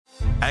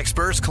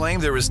Experts claim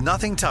there is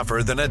nothing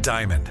tougher than a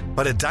diamond.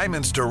 But at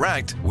Diamonds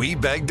Direct, we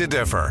beg to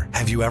differ.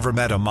 Have you ever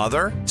met a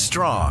mother?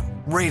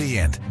 Strong,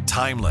 radiant,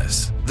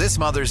 timeless. This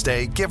Mother's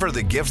Day, give her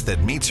the gift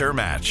that meets her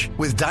match.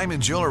 With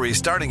diamond jewelry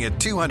starting at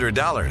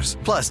 $200.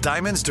 Plus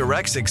Diamonds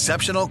Direct's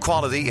exceptional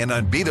quality and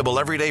unbeatable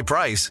everyday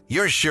price,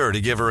 you're sure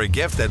to give her a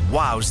gift that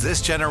wows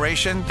this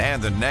generation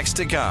and the next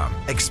to come.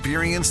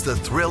 Experience the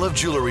thrill of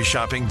jewelry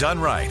shopping done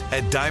right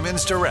at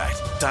Diamonds Direct.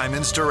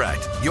 Diamonds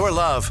Direct. Your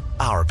love,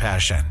 our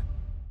passion.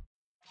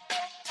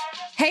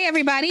 Hey,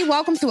 everybody.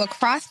 Welcome to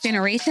Across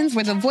Generations,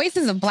 where the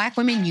voices of Black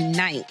women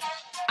unite.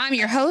 I'm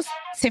your host,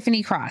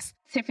 Tiffany Cross.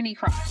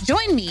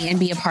 Join me and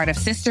be a part of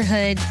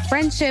sisterhood,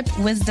 friendship,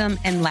 wisdom,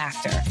 and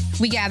laughter.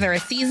 We gather a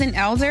seasoned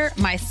elder,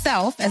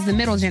 myself as the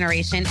middle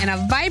generation, and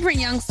a vibrant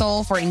young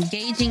soul for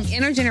engaging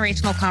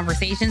intergenerational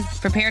conversations.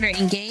 Prepare to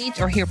engage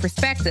or hear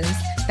perspectives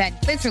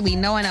that literally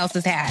no one else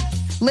has had.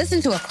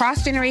 Listen to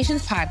Across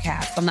Generations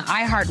podcast on the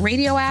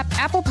iHeartRadio app,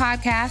 Apple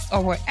Podcasts,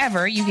 or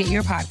wherever you get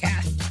your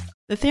podcasts.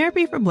 The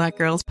Therapy for Black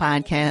Girls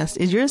podcast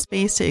is your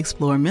space to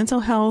explore mental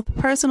health,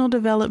 personal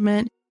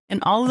development,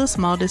 and all of the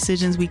small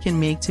decisions we can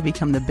make to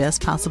become the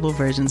best possible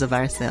versions of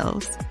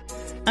ourselves.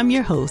 I'm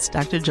your host,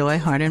 Dr. Joy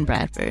Harden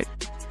Bradford,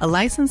 a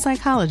licensed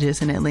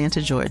psychologist in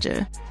Atlanta,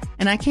 Georgia,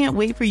 and I can't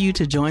wait for you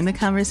to join the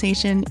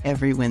conversation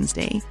every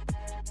Wednesday.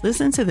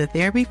 Listen to the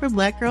Therapy for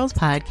Black Girls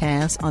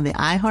podcast on the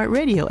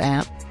iHeartRadio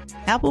app,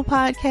 Apple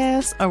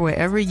Podcasts, or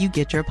wherever you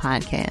get your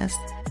podcasts.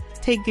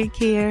 Take good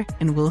care,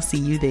 and we'll see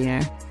you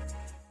there.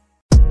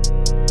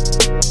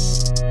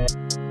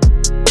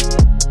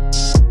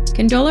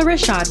 Condola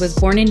Rashad was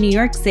born in New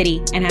York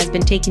City and has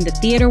been taking the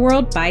theater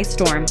world by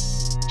storm.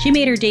 She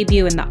made her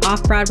debut in the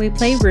off-Broadway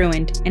play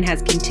Ruined and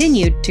has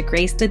continued to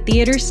grace the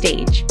theater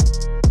stage.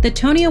 The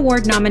Tony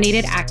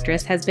Award-nominated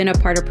actress has been a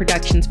part of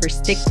productions for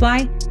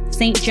Stickfly,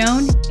 St.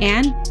 Joan,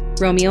 and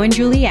Romeo and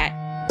Juliet.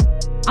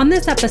 On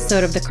this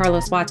episode of the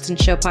Carlos Watson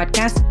Show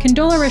podcast,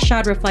 Condola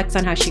Rashad reflects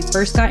on how she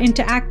first got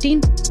into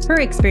acting,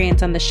 her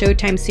experience on the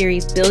Showtime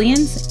series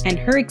Billions, and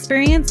her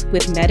experience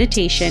with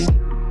meditation.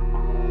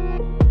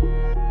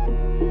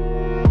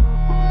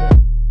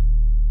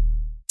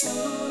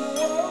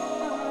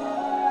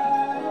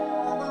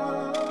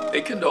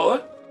 Hey,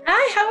 Condola.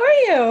 Hi, how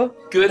are you?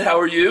 Good, how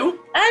are you?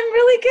 I'm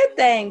really good,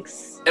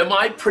 thanks. Am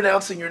I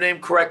pronouncing your name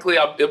correctly?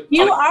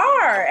 You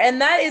are, and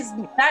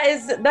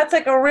that's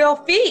like a real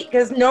feat,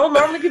 because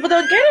normally people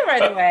don't get it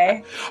right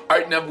away. All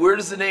right, now where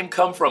does the name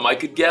come from? I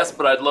could guess,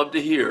 but I'd love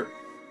to hear.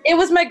 It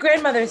was my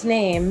grandmother's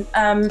name,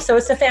 so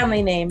it's a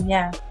family name,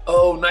 yeah.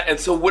 Oh, nice. And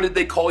so what did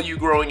they call you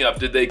growing up?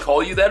 Did they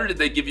call you that, or did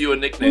they give you a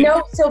nickname?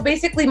 No, so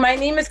basically my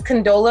name is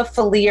Condola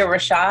Falia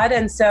Rashad,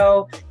 and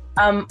so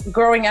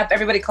growing up,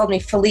 everybody called me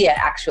Falia,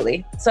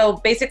 actually. So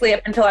basically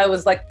up until I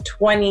was like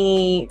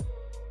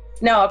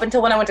up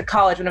until when I went to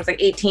college, when I was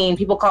like 18,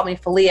 people called me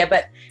Falia,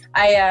 but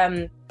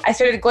I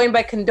started going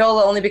by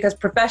Condola only because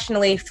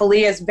professionally,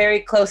 Falia is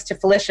very close to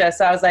Felicia,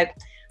 so I was like,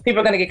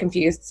 people are going to get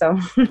confused, so.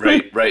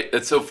 Right.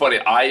 It's so funny.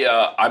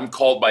 I'm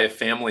called by a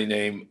family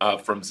name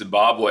from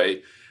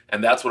Zimbabwe,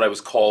 and that's what I was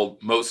called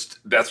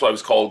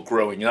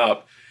growing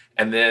up.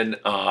 And then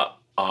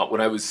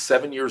when I was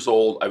 7 years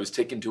old, I was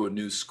taken to a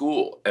new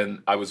school,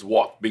 and I was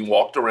being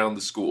walked around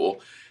the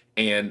school,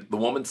 and the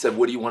woman said,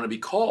 "What do you want to be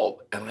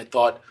called?" And I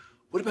thought,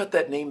 what about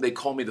that name they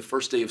call me the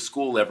first day of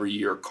school every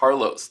year,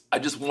 Carlos? I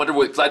just wondered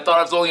because I thought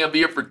I was only going to be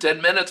here for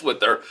 10 minutes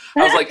with her.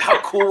 I was like, how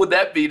cool would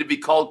that be to be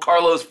called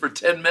Carlos for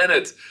 10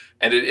 minutes?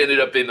 And it ended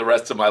up being the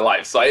rest of my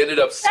life. So I ended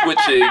up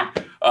switching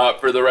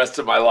for the rest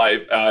of my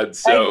life.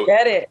 So I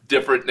get it.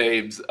 Different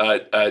names.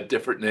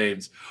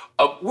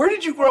 Where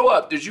did you grow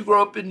up? Did you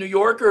grow up in New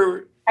York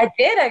or? I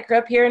did. I grew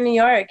up here in New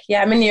York.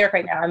 Yeah, I'm in New York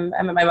right now. I'm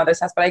at my mother's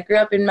house, but I grew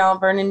up in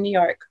Mount Vernon, New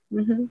York.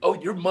 Mm-hmm. Oh,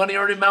 you're money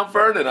earning Mount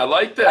Vernon. I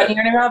like that. Money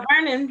earning Mount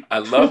Vernon. I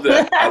love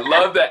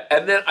that.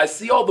 And then I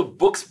see all the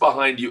books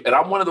behind you, and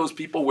I'm one of those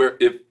people where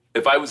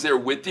if I was there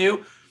with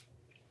you,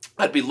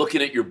 I'd be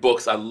looking at your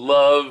books. I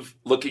love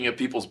looking at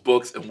people's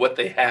books and what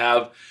they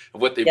have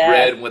and what they've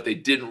read and what they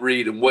didn't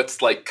read and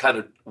what's like kind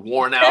of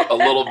worn out a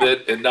little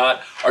bit and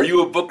not. Are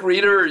you a book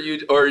reader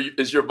or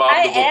is your mom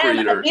the book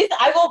reader?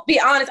 I will be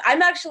honest.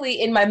 I'm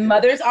actually in my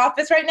mother's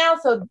office right now,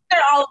 so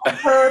they're all of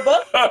her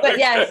books. But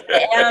yes,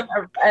 I am.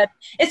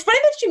 It's funny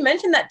that you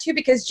mentioned that too,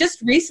 because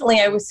just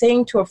recently I was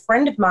saying to a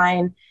friend of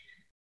mine,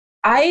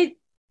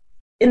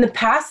 in the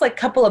past like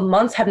couple of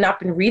months have not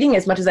been reading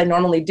as much as I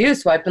normally do.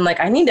 So I've been like,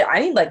 I need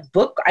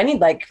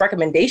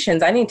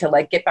recommendations. I need to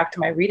like get back to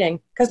my reading,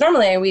 because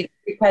normally I read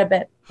quite a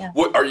bit. Yeah.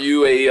 What are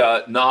you,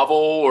 a novel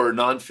or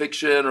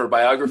nonfiction or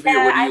biography?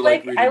 Yeah, or what do you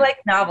like reading? I like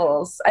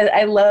novels.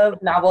 I love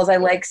novels. I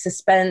like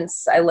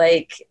suspense. I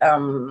like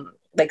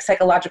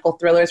psychological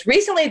thrillers.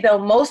 Recently though,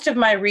 most of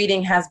my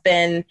reading has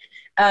been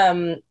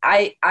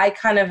I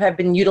kind of have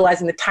been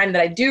utilizing the time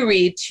that I do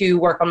read to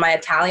work on my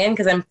Italian,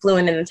 because I'm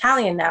fluent in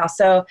Italian now.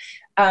 So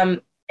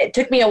it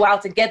took me a while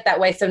to get that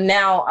way. So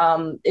now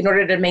in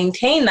order to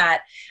maintain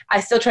that, I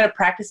still try to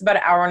practice about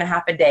an hour and a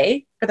half a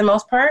day for the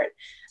most part.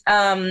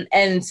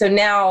 And so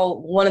now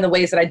one of the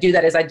ways that I do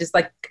that is I just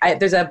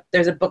there's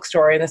a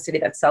bookstore in the city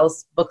that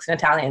sells books in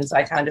Italian. So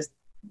I kind of just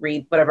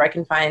read whatever I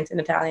can find in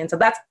Italian. So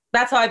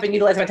that's how I've been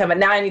utilizing my time. But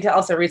now I need to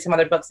also read some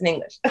other books in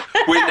English.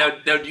 Wait,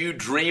 now do you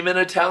dream in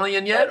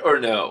Italian yet or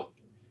no?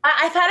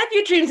 I've had a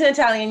few dreams in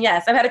Italian,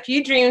 yes. I've had a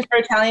few dreams for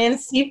Italian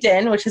seeped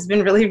in, which has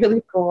been really,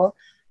 really cool.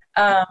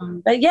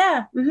 But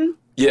yeah. Mm-hmm.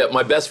 Yeah,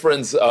 my best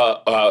friend's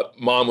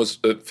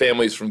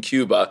family's from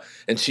Cuba,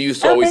 and she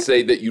used to always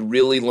say that you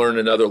really learn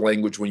another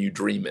language when you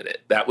dream in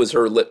it. That was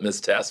her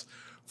litmus test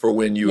for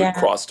when you had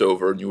crossed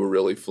over and you were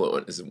really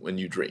fluent, is when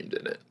you dreamed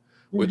in it,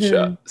 which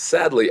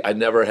sadly I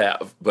never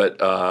have. But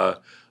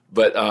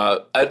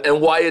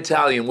and why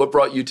Italian? What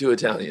brought you to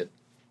Italian?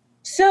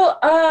 So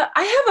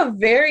I have a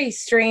very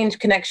strange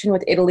connection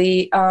with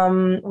Italy.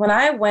 When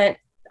I went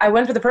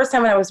for the first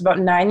time when I was about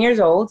 9 years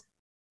old.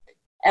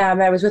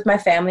 I was with my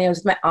family. I was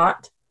with my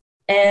aunt.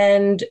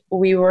 And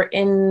we were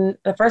in,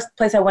 the first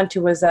place I went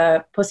to was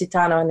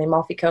Positano on the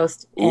Amalfi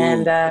Coast.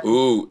 And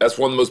that's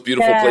one of the most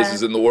beautiful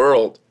places in the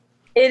world.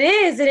 It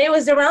is. And it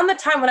was around the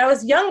time when I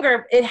was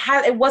younger,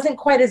 it wasn't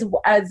quite as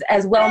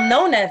well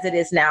known as it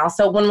is now.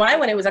 So when I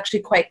went, it was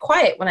actually quite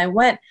quiet when I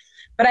went.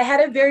 But I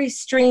had a very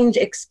strange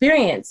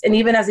experience. And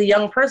even as a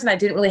young person, I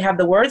didn't really have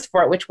the words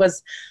for it, which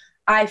was,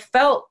 I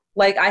felt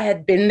like I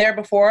had been there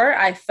before.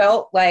 I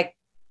felt like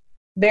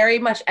very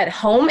much at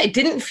home. It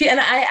didn't feel,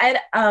 and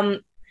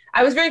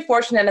I was very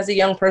fortunate as a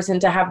young person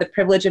to have the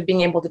privilege of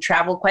being able to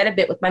travel quite a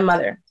bit with my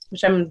mother,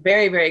 which I'm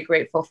very, very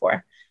grateful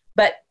for.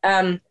 But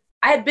I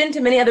had been to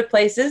many other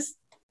places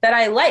that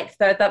I liked,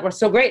 that I thought were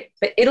so great.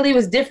 But Italy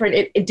was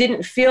different. It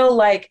didn't feel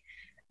like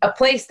a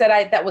place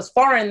that was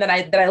foreign that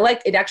I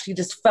liked. It actually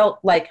just felt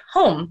like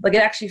home. Like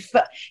it actually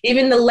felt,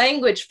 even the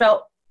language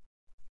felt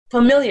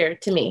familiar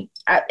to me.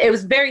 It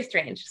was very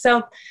strange.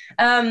 So,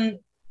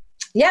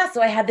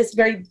 so I had this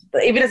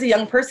even as a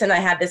young person, I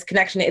had this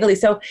connection to Italy.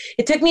 So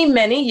it took me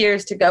many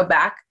years to go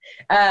back.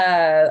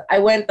 I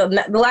went the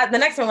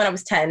next one when I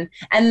was 10,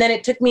 and then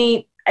it took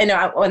me.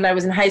 When I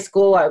was in high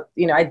school, I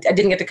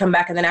didn't get to come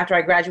back. And then after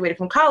I graduated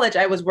from college,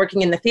 I was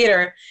working in the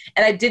theater,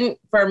 and I didn't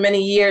for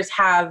many years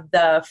have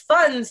the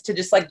funds to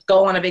just like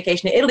go on a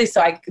vacation to Italy.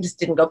 So I just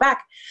didn't go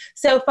back.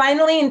 So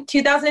finally in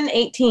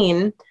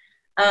 2018,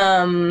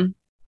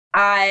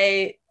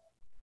 I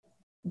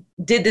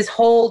did this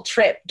whole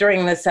trip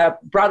during this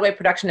Broadway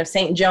production of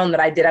Saint Joan that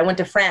I did. I went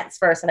to France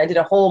first, and I did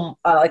a whole,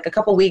 a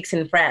couple weeks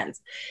in France.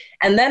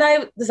 And then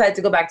I decided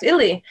to go back to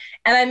Italy.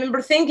 And I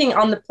remember thinking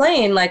on the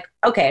plane, like,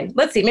 okay,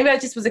 let's see, maybe I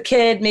just was a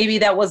kid. Maybe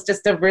that was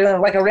just a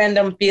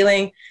random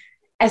feeling.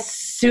 As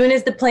soon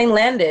as the plane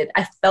landed,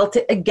 I felt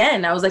it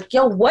again. I was like,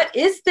 yo, what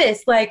is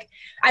this? Like,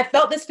 I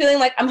felt this feeling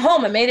like I'm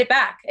home. I made it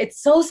back.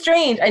 It's so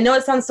strange. I know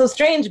it sounds so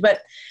strange,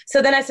 but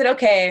so then I said,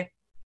 okay.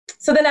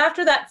 So then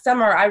after that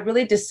summer, I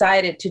really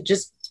decided to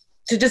just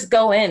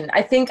go in.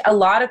 I think a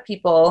lot of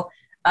people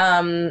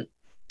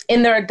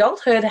in their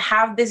adulthood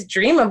have this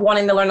dream of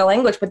wanting to learn a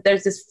language, but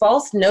there's this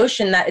false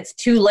notion that it's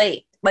too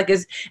late. Like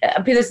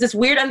there's this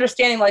weird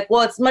understanding like,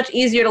 well, it's much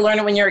easier to learn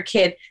it when you're a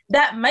kid.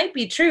 That might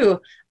be true,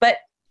 but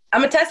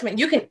I'm a testament.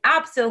 You can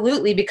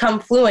absolutely become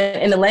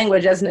fluent in the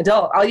language as an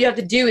adult. All you have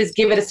to do is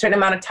give it a certain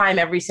amount of time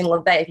every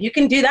single day. If you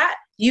can do that,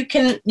 you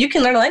can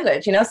learn a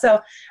language,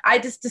 So I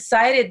just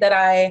decided that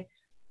I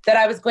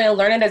was going to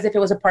learn it as if it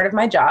was a part of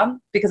my job,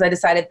 because I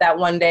decided that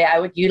one day I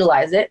would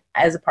utilize it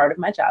as a part of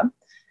my job.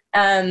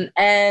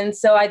 And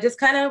so I just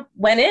kind of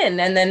went in,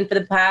 and then for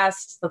the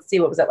past, let's see,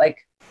 what was that like?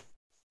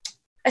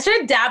 I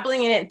started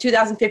dabbling in it in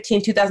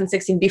 2015,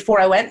 2016 before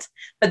I went.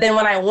 But then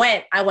when I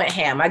went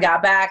ham. I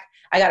got back.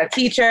 I got a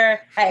teacher.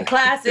 I had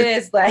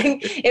classes. Like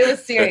it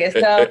was serious.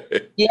 So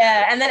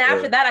yeah. And then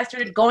after that, I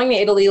started going to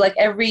Italy like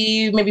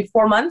every maybe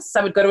 4 months.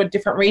 I would go to a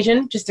different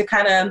region just to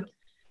kind of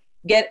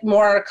get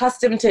more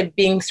accustomed to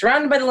being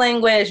surrounded by the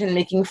language and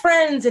making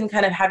friends and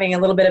kind of having a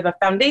little bit of a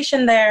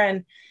foundation there.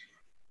 And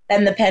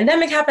then the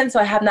pandemic happened, so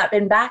I have not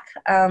been back.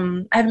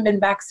 I haven't been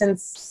back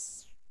since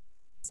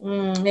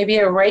maybe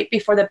right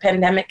before the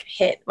pandemic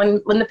hit.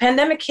 When the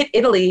pandemic hit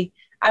Italy,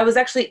 I was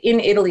actually in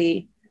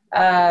Italy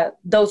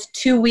those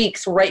 2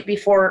 weeks right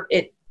before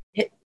it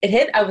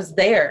hit. I was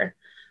there.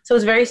 So it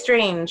was very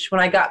strange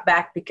when I got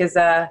back because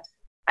I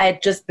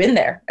had just been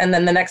there. And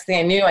then the next thing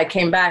I knew, I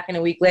came back, and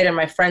a week later,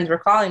 my friends were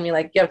calling me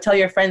like, yo, tell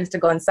your friends to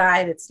go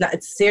inside. It's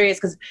serious,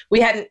 because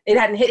it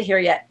hadn't hit here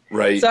yet.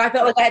 Right. So I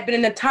felt like I had been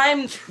in a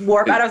time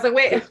warp. And I was like,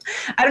 wait,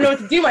 I don't know what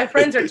to do. My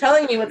friends are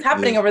telling me what's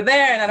happening over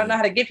there, and I don't know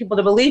how to get people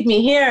to believe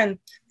me here. And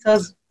so it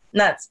was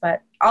nuts.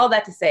 But all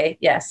that to say,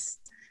 yes,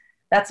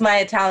 that's my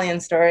Italian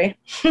story.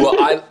 Well,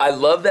 I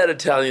love that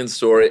Italian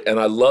story, and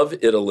I love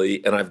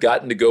Italy, and I've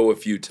gotten to go a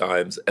few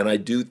times, and I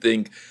do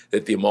think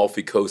that the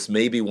Amalfi Coast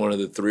may be one of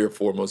the 3 or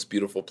 4 most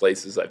beautiful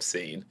places I've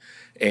seen.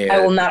 And I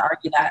will not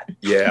argue that.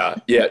 Yeah.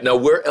 Now,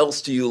 where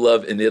else do you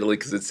love in Italy?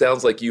 Because it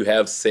sounds like you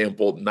have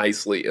sampled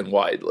nicely and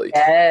widely.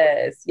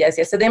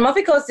 Yes. So the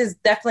Amalfi Coast is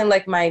definitely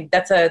like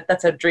that's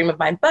a dream of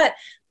mine. But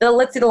the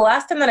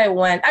last time that I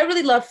went, I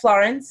really love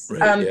Florence.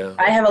 Right,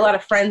 I have a lot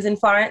of friends in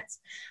Florence.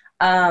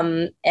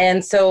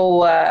 And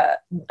so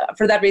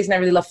for that reason, I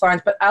really love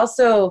Florence. But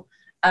also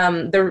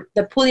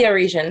the Puglia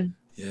region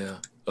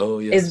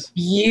is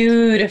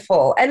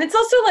beautiful. And it's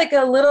also like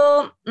a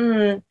little,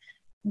 don't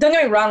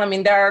get me wrong, I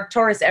mean, there are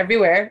tourists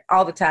everywhere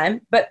all the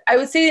time. But I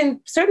would say in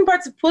certain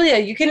parts of Puglia,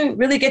 you can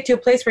really get to a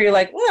place where you're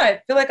like,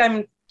 I feel like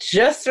I'm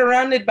just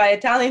surrounded by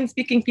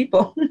Italian-speaking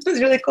people.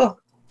 It's really cool.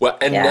 Well,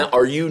 and now,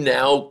 are you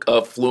now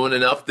fluent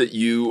enough that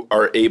you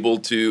are able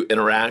to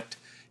interact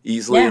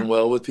easily and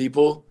well with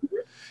people?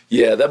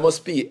 Yeah, that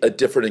must be a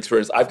different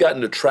experience. I've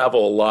gotten to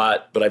travel a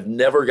lot, but I've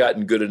never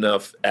gotten good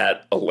enough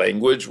at a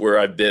language where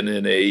I've been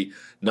in a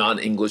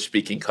non-English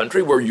speaking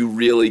country where you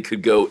really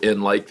could go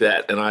in like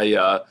that. And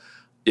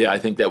I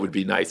think that would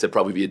be nice. That'd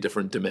probably be a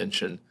different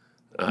dimension.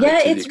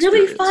 It's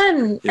really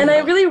fun. Yeah. And I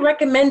really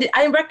recommend it.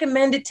 I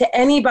recommend it to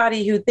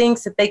anybody who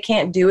thinks that they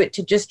can't do it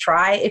to just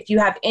try. If you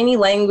have any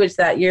language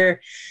that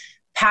you're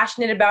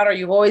passionate about or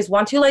you always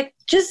want to, like,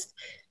 just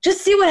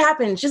see what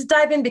happens. Just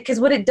dive in, because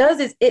what it does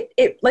is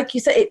it like you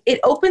said, it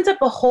opens up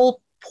a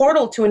whole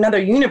portal to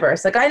another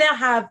universe. Like, I now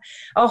have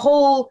a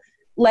whole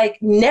like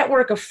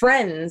network of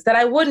friends that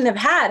I wouldn't have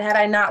had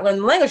I not learned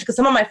the language, because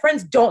some of my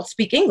friends don't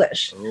speak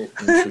English. Oh,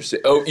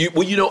 interesting.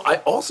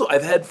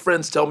 I've had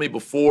friends tell me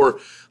before,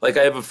 like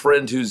I have a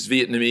friend who's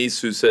Vietnamese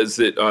who says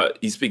that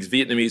he speaks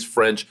Vietnamese,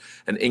 French,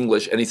 and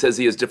English, and he says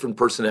he has different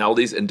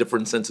personalities and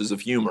different senses of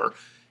humor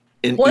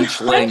in 100%.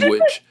 Each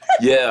language.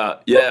 Yeah,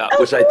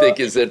 which I think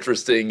is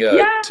interesting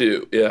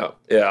too. Yeah.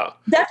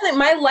 Definitely.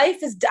 My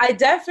life is, I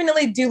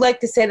definitely do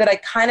like to say that I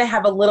kind of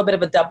have a little bit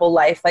of a double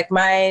life. Like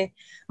my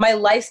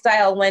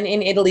lifestyle when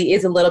in Italy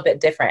is a little bit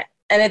different.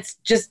 And it's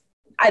just,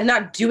 I'm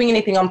not doing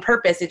anything on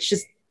purpose. It's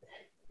just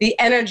the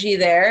energy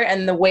there,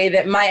 and the way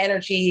that my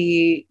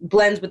energy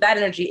blends with that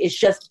energy is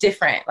just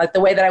different. Like the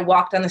way that I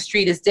walk down the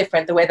street is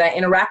different. The way that I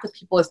interact with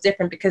people is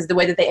different, because the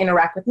way that they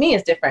interact with me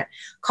is different.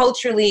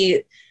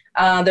 Culturally,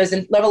 there's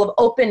a level of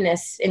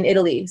openness in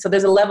Italy. So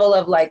there's a level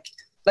of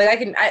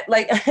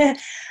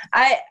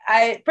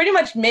I pretty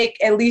much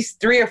make at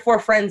least 3 or 4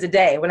 friends a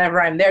day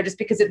whenever I'm there, just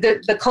because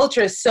the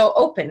culture is so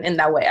open in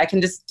that way.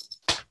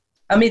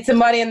 I'll meet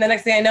somebody, and the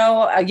next thing I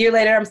know, a year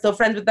later, I'm still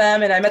friends with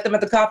them, and I met them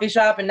at the coffee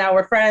shop, and now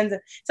we're friends.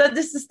 So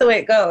this is the way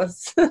it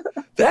goes.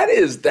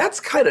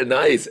 That's kind of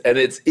nice. And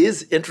it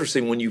is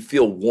interesting when you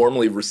feel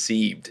warmly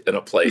received in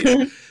a place.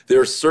 There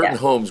are certain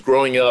homes.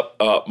 Growing up,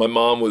 my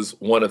mom was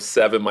one of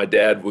 7. My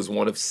dad was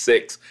one of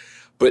 6.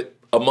 But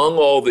among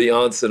all the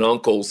aunts and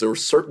uncles, there were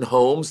certain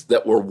homes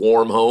that were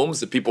warm homes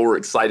that people were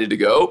excited to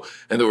go.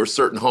 And there were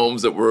certain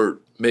homes that were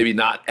maybe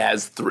not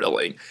as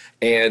thrilling.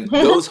 And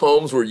those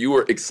homes where you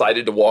were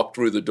excited to walk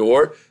through the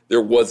door,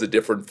 there was a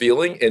different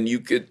feeling. And you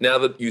could, now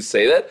that you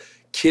say that,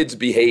 kids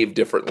behave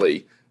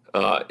differently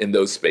in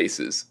those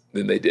spaces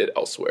than they did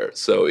elsewhere.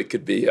 So it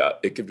could be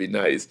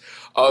nice.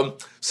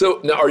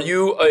 So now, are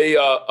you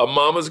a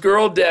mama's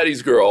girl,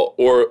 daddy's girl,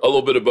 or a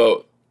little bit of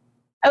both?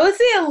 I would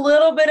say a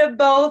little bit of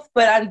both,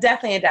 but I'm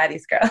definitely a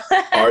daddy's girl.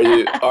 Are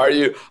you?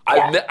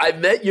 I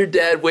met your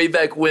dad way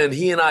back when.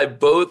 He and I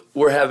both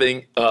were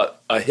having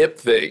a hip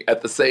thing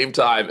at the same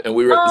time, and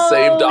we were at the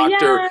same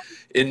doctor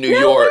in New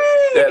York.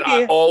 And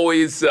I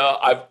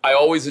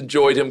always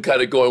enjoyed him,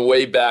 kind of going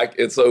way back,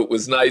 and so it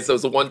was nice. That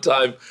was the one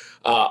time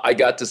I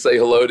got to say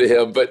hello to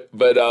him. But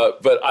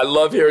I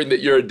love hearing that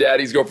you're a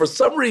daddy's girl for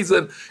some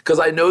reason, because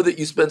I know that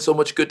you spend so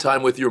much good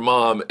time with your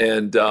mom,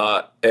 and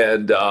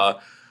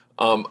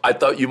I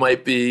thought you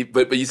might be,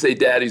 but you say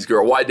daddy's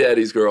girl. Why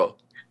daddy's girl?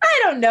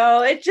 I don't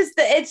know. It's just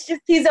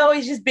he's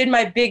always just been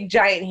my big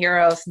giant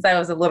hero since I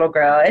was a little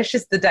girl. It's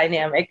just the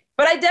dynamic.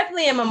 But I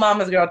definitely am a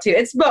mama's girl too.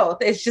 It's both.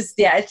 It's just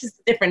a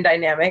different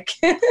dynamic.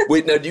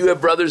 Wait, now do you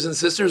have brothers and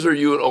sisters, or are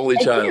you an only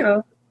child? I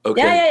do.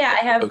 Okay.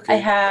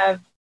 Yeah.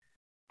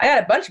 I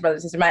got a bunch of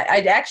brothers and sisters. I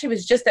actually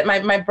was just at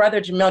my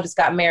brother Jamil just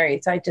got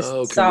married, so I just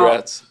saw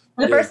congrats.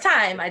 For the first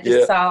time. I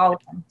just saw all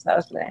of them. So that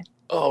was nice.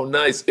 Oh,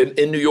 nice.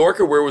 In New York,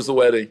 or where was the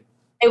wedding?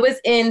 It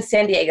was in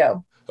San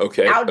Diego.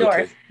 Okay.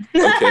 Outdoors.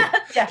 Okay.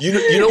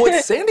 You know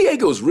what? San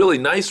Diego is really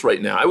nice right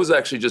now. I was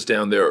actually just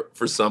down there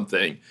for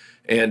something,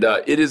 and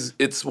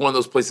it's one of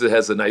those places that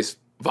has a nice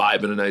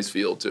vibe and a nice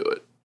feel to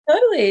it.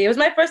 Totally. It was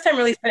my first time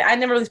I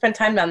never really spent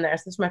time down there,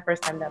 so this is my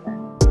first time down there.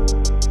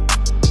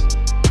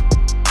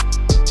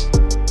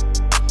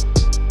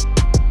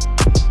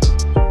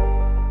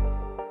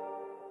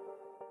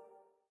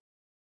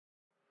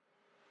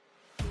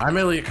 I'm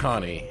Elliot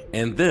Connie,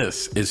 and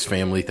this is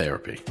Family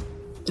Therapy.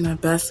 My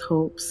best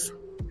hopes,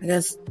 I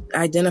guess,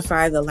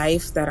 identify the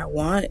life that I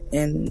want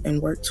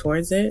and work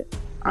towards it.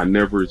 I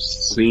never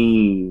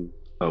seen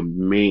a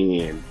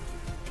man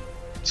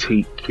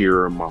take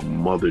care of my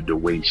mother the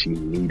way she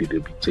needed to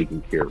be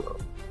taken care of.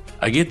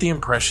 I get the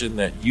impression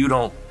that you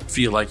don't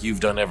feel like you've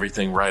done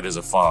everything right as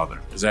a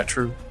father. Is that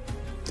true?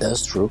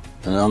 That's true,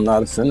 and I'm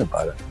not offended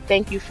by that.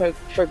 Thank you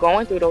for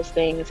going through those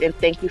things, and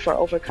thank you for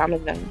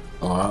overcoming them.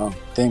 Wow.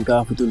 Thank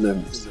God for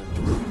deliverance.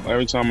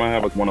 Every time I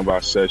have one of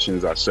our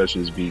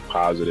sessions be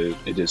positive.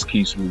 It just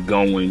keeps me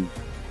going.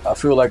 I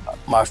feel like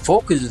my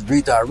focus is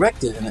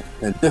redirected in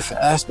a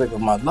different aspect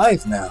of my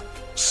life now.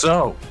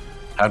 So,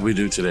 How'd we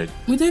do today?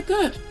 We did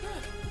good.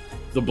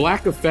 The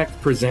Black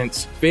Effect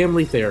presents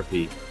Family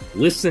Therapy.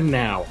 Listen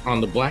now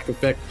on the Black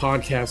Effect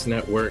Podcast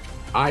Network,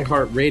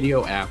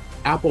 iHeartRadio app,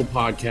 Apple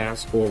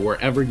Podcasts, or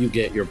wherever you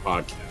get your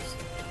podcasts.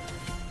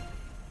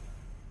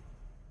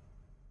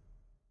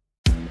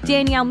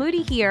 Danielle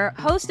Moody here,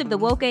 host of the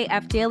Woke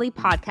AF Daily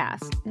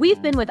podcast.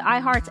 We've been with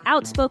iHeart's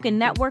Outspoken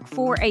Network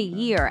for a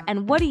year,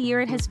 and what a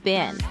year it has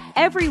been.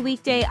 Every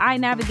weekday, I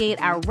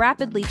navigate our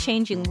rapidly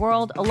changing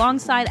world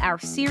alongside our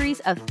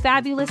series of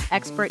fabulous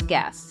expert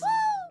guests.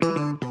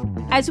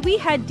 As we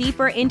head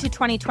deeper into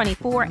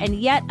 2024 and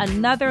yet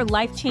another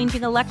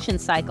life-changing election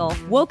cycle,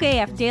 Woke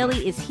AF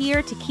Daily is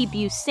here to keep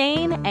you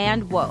sane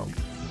and woke.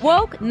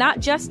 Woke not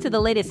just to the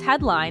latest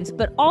headlines,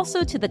 but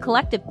also to the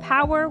collective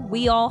power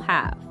we all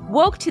have.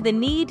 Woke to the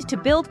need to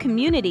build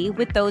community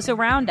with those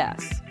around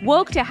us.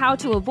 Woke to how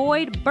to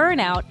avoid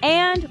burnout,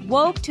 and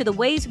woke to the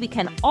ways we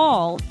can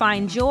all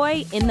find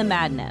joy in the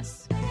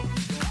madness.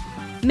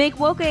 Make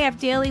Woke AF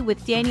Daily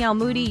with Danielle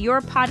Moody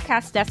your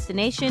podcast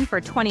destination for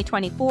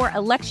 2024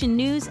 election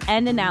news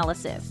and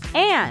analysis.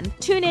 And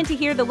tune in to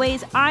hear the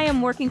ways I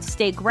am working to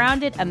stay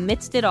grounded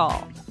amidst it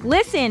all.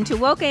 Listen to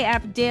Woke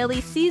AF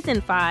Daily Season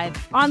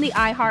 5 on the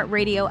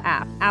iHeartRadio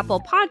app,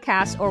 Apple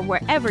Podcasts, or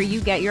wherever you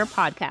get your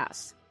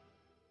podcasts.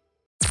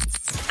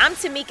 I'm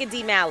Tamika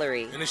D.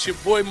 Mallory. And it's your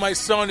boy, my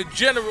son, the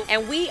General.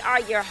 And we are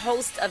your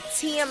hosts of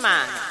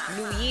TMI.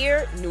 New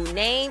year, new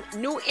name,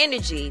 new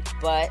energy,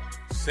 but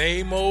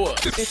same old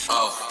us.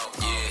 Oh,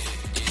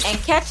 yeah. And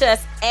catch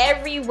us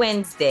every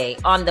Wednesday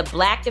on the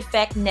Black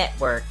Effect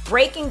Network,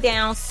 breaking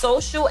down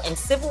social and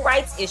civil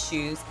rights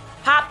issues,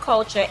 pop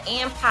culture,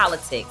 and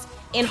politics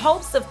in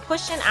hopes of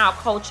pushing our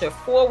culture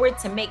forward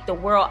to make the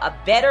world a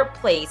better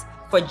place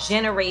for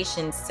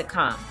generations to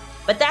come.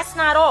 But that's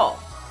not all.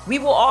 We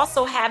will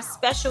also have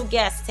special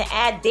guests to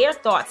add their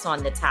thoughts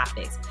on the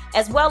topics,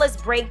 as well as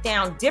break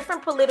down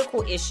different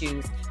political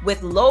issues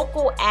with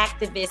local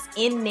activists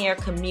in their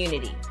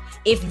community.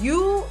 If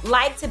you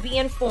like to be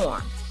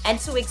informed and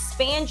to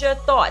expand your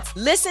thoughts,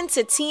 listen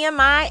to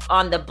TMI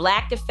on the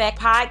Black Effect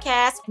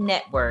Podcast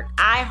Network,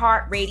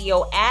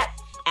 iHeartRadio app,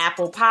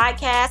 Apple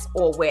Podcasts,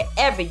 or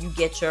wherever you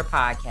get your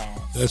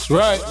podcasts. That's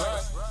right.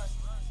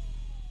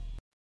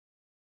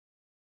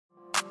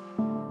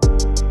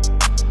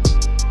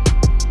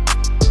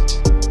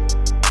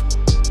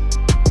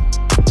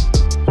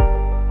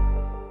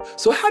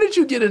 So how did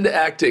you get into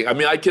acting? I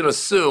mean, I can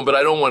assume, but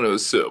I don't want to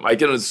assume. I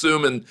can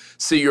assume and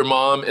see your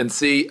mom and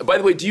see. By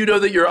the way, do you know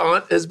that your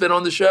aunt has been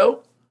on the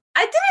show?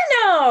 I didn't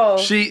know.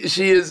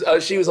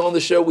 She was on the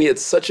show. We had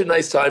such a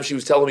nice time. She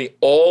was telling me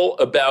all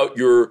about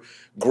your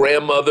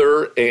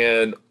grandmother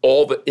and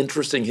all the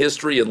interesting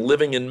history and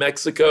living in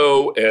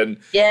Mexico and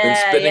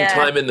spending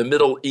time in the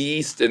Middle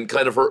East and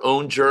kind of her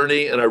own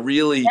journey. And I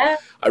really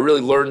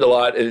learned a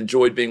lot and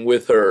enjoyed being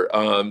with her.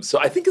 So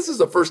I think this is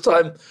the first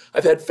time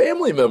I've had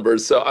family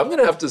members. So I'm going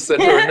to have to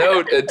send her a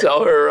note and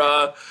tell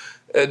her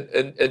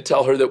and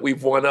tell her that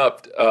we've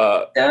one-upped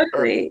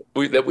totally.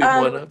 That we've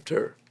one-upped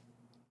her.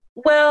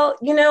 Well,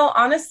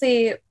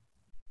 honestly,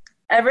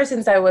 ever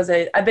since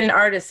I've been an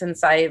artist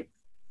since I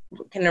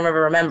can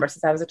remember,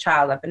 since I was a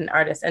child. I've been an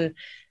artist. And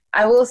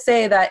I will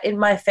say that in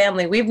my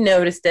family, we've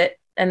noticed it.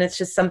 And it's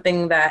just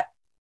something that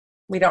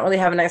we don't really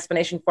have an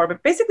explanation for.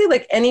 But basically,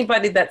 like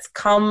anybody that's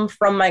come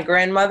from my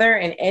grandmother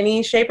in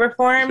any shape or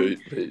form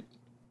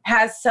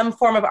has some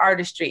form of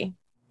artistry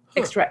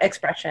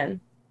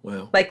expression.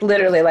 Wow. Like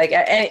literally,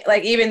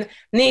 like even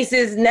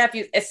nieces,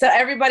 nephews. So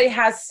everybody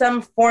has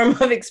some form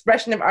of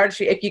expression of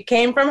artistry. If you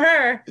came from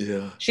her,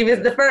 she was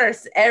the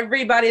first.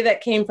 Everybody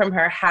that came from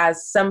her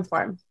has some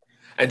form.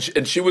 And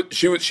she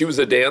was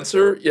a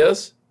dancer,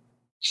 yes?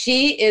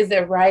 She is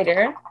a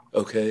writer.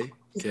 Okay.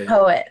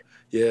 Poet.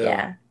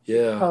 Yeah.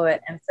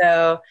 Poet. And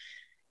so,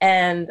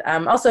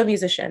 also a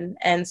musician.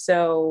 And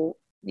so,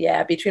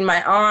 between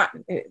my aunt,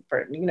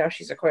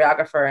 she's a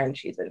choreographer and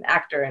she's an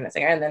actor and a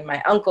singer. And then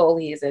my uncle,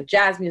 he's a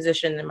jazz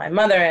musician, and my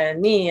mother and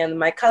me and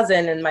my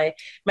cousin and my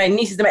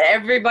nieces.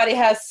 Everybody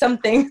has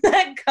something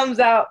that comes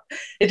out.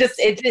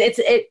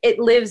 It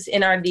lives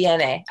in our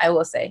DNA, I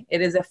will say.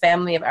 It is a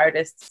family of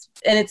artists.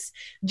 And it's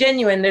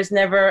genuine. There's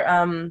never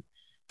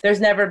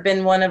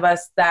been one of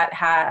us that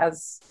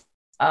has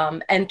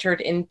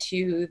entered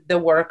into the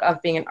work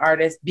of being an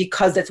artist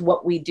because it's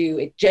what we do.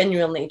 It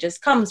genuinely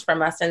just comes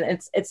from us. And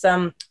it's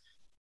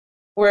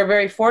we're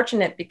very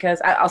fortunate because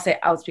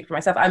I'll speak for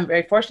myself. I'm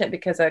very fortunate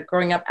because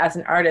growing up as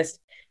an artist,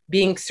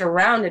 being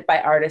surrounded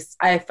by artists,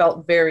 I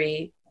felt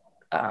very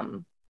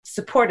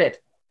supported.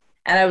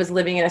 And I was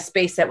living in a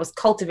space that was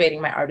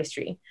cultivating my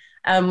artistry.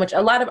 Which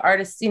a lot of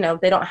artists, they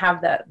don't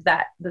have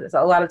that.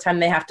 A lot of time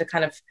they have to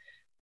kind of,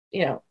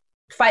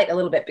 fight a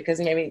little bit because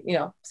maybe,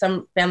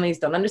 some families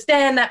don't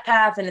understand that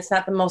path and it's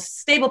not the most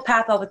stable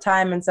path all the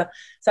time. And so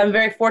I'm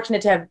very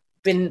fortunate to have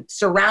been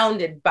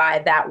surrounded by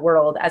that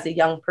world as a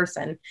young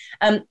person.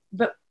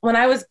 But when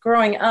I was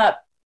growing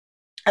up,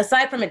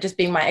 aside from it just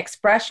being my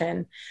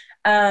expression,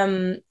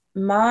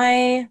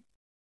 my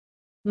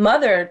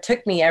mother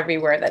took me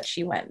everywhere that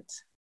she went.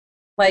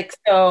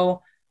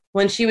 So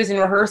when she was in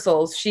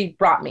rehearsals, she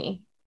brought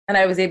me, and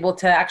I was able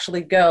to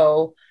actually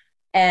go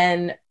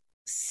and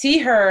see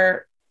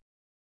her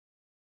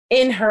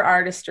in her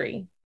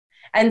artistry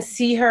and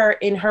see her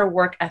in her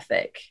work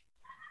ethic.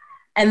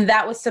 And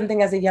that was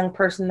something as a young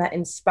person that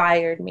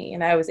inspired me.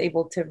 And I was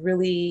able to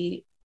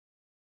really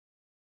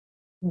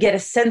get a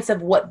sense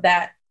of what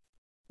that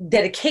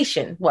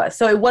dedication was.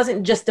 So it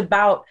wasn't just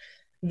about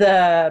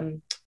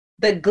the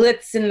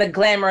glitz and the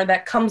glamour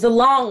that comes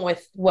along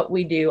with what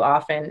we do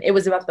often. It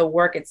was about the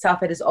work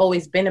itself. It has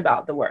always been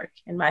about the work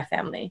in my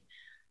family.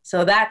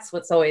 So that's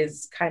what's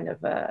always kind of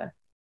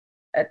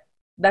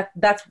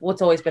that's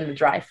what's always been the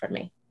drive for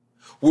me.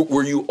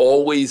 Were you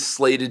always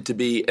slated to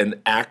be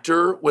an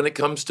actor when it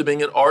comes to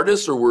being an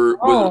artist, or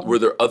were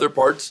there other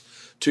parts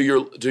to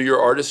your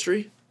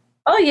artistry?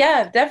 Oh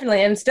yeah,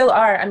 definitely, and still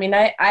are. I mean,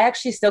 I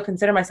actually still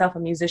consider myself a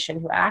musician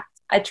who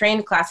acts. I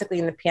trained classically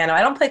in the piano.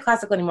 I don't play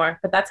classical anymore,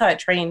 but that's how I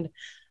trained.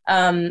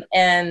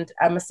 And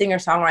I'm a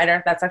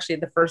singer-songwriter. That's actually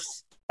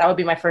that would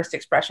be my first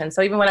expression.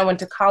 So even when I went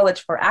to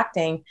college for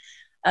acting,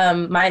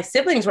 my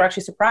siblings were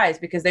actually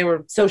surprised because they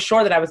were so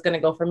sure that I was going to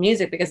go for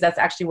music, because that's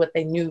actually what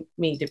they knew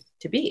me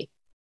to be.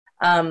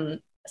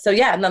 So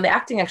yeah, and then the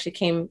acting actually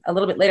came a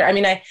little bit later. I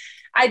mean,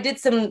 I did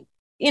some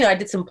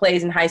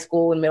plays in high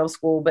school and middle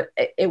school, but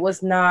it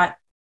was not,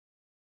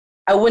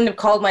 I wouldn't have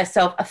called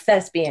myself a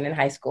thespian in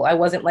high school. I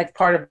wasn't like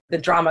part of the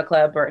drama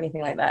club or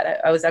anything like that.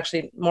 I was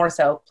actually more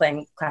so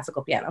playing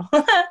classical piano.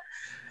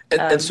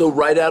 And so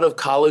right out of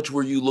college,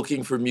 were you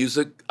looking for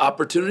music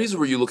opportunities? Or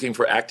were you looking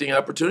for acting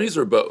opportunities,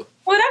 or both?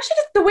 Well, actually,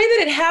 the way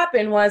that it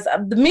happened was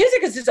the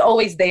music is just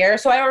always there.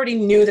 So I already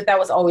knew that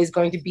was always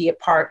going to be a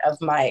part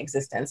of my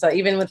existence. So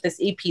even with this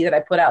EP that I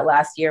put out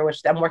last year,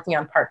 which I'm working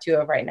on part 2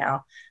 of right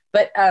now.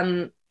 But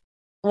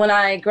when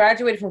I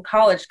graduated from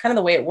college, kind of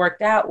the way it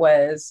worked out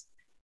was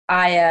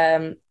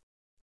I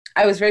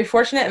was very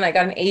fortunate, and I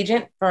got an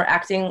agent for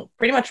acting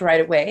pretty much right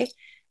away.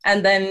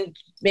 And then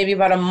maybe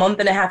about a month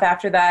and a half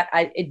after that,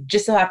 it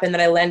just so happened that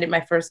I landed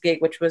my first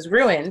gig, which was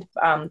Ruined,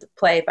 the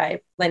play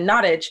by Lynn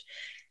Nottage.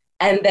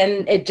 And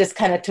then it just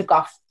kind of took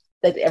off,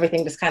 that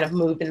everything just kind of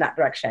moved in that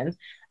direction.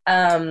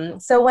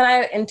 So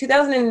when in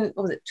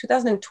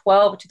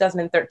 2012,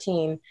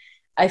 2013,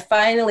 I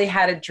finally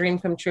had a dream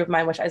come true of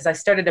mine, which is I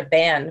started a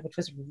band, which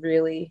was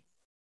really,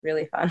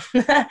 really fun.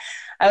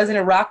 I was in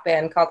a rock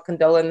band called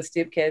Condola and the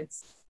Stoop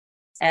Kids.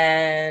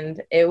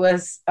 And it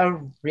was a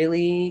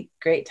really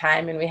great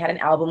time. And we had an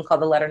album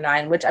called The Letter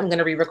 9, which I'm going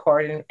to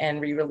re-record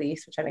and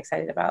re-release, which I'm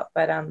excited about.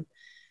 But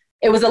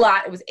it was a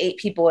lot. It was 8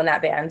 people in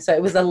that band. So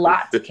it was a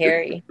lot to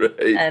carry. Right.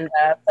 And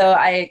so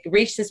I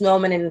reached this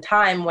moment in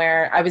time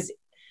where I was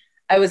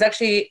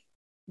actually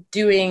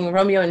doing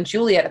Romeo and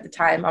Juliet at the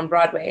time on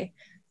Broadway,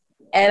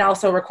 and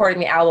also recording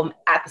the album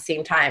at the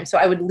same time. So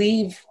I would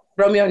leave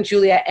Romeo and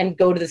Juliet and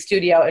go to the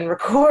studio and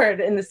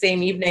record in the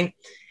same evening.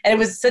 And it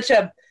was such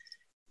a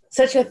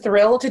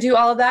thrill to do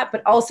all of that,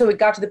 but also it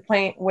got to the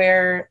point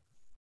where,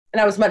 and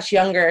I was much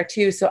younger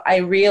too, so I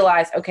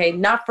realized, okay,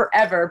 not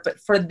forever, but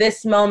for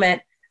this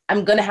moment,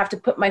 I'm going to have to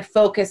put my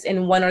focus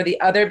in one or the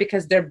other,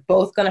 because they're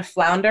both going to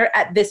flounder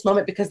at this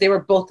moment, because they were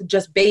both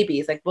just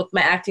babies. Like both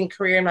my acting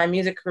career and my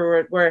music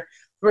career were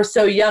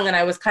so young, and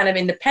I was kind of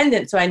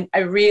independent. So I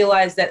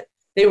realized that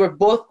they were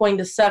both going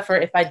to suffer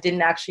if I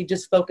didn't actually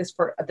just focus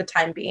for the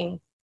time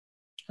being,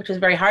 which was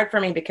very hard for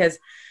me, because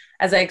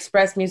as I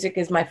expressed, music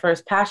is my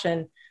first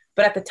passion.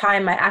 But at the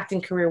time, my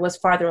acting career was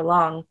farther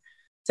along.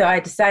 So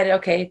I decided,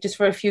 okay, just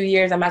for a few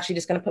years, I'm actually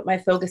just going to put my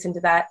focus into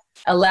that,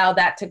 allow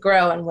that to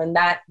grow. And when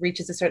that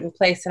reaches a certain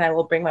place, then I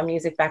will bring my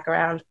music back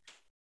around,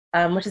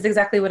 which is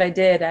exactly what I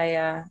did.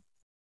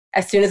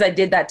 As soon as I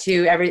did that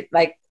too,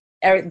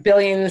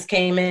 Billions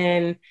came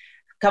in, a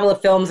couple of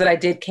films that I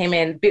did came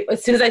in.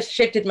 As soon as I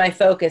shifted my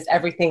focus,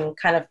 everything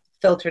kind of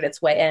filtered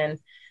its way in.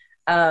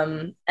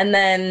 And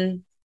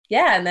then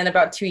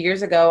about 2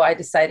 years ago, I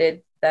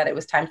decided that it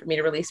was time for me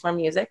to release more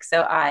music.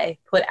 So I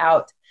put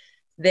out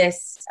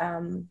this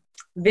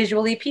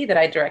visual EP that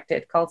I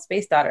directed called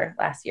Space Daughter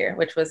last year,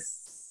 which was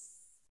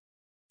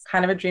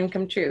kind of a dream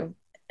come true,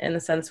 in the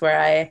sense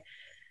where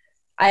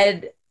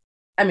I've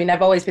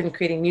always been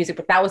creating music,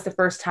 but that was the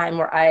first time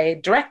where I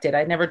directed.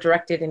 I never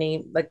directed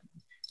anything.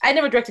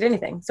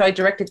 So I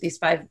directed these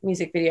 5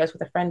 music videos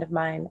with a friend of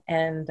mine,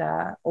 and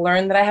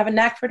learned that I have a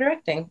knack for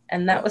directing.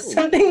 And that was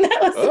something that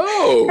was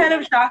kind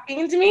of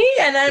shocking to me.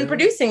 And I'm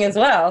producing as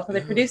well, because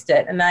I produced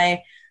it. And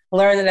I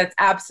learned that it's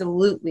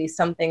absolutely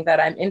something that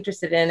I'm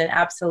interested in, and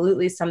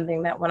absolutely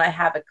something that when I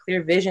have a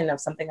clear vision of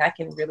something, I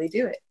can really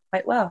do it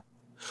quite well.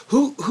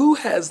 Who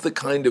has the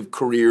kind of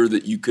career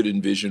that you could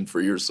envision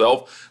for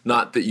yourself?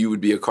 Not that you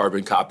would be a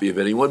carbon copy of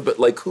anyone, but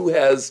like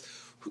who's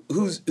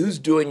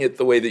doing it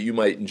the way that you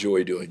might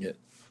enjoy doing it?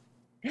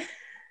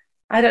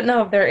 I don't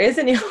know if there is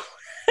anyone.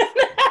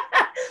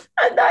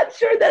 I'm not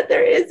sure that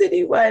there is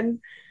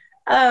anyone.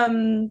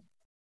 That's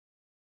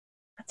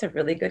a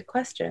really good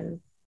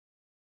question.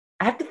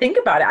 I have to think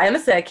about it.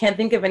 I can't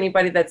think of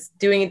anybody that's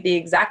doing it the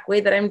exact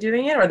way that I'm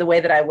doing it, or the way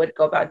that I would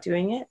go about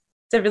doing it.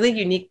 It's a really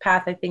unique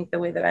path, I think, the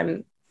way that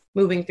I'm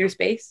moving through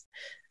space.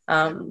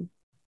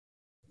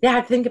 Yeah, I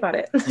have to think about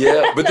it.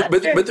 Yeah,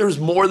 but there's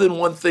more than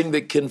one thing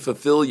that can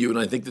fulfill you, and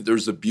I think that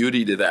there's a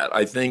beauty to that.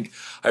 I think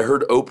I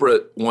heard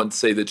Oprah once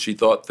say that she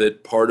thought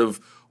that part of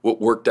what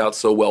worked out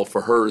so well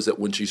for her is that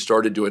when she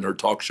started doing her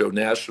talk show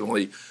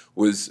nationally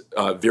was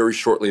very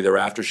shortly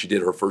thereafter she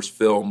did her first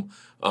film,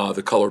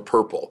 The Color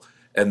Purple,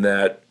 and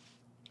that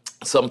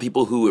some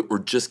people who were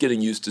just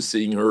getting used to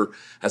seeing her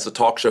as a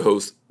talk show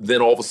host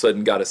then all of a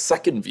sudden got a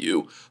second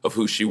view of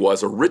who she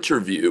was, a richer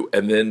view.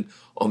 And then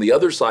on the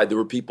other side, there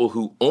were people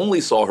who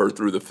only saw her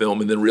through the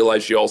film and then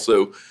realized she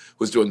also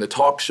was doing the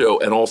talk show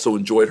and also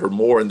enjoyed her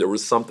more. And there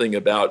was something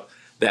about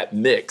that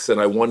mix. And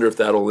I wonder if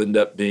that'll end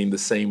up being the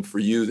same for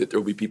you, that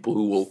there'll be people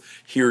who will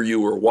hear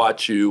you or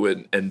watch you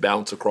and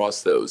bounce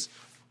across those.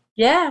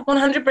 Yeah,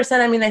 100%.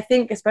 I mean, I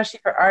think especially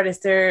for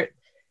artists,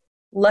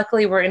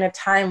 luckily we're in a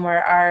time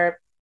where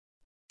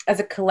as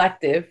a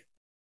collective,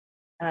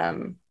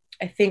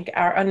 I think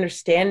our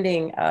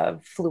understanding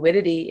of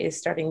fluidity is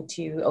starting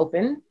to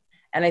open.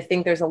 And I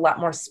think there's a lot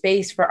more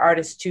space for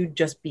artists to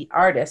just be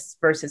artists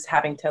versus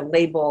having to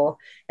label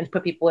and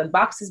put people in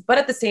boxes. But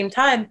at the same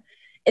time,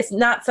 it's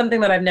not something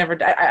that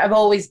I've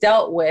always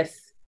dealt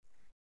with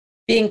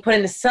being put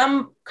into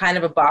some kind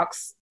of a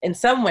box in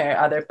some way or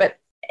other, but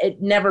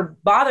it never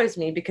bothers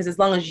me because as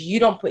long as you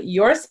don't put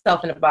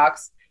yourself in a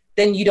box,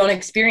 then you don't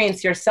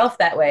experience yourself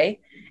that way.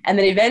 And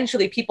then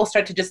eventually people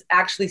start to just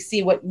actually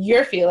see what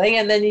you're feeling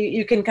and then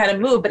you can kind of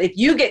move. But if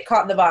you get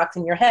caught in the box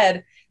in your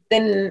head,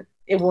 then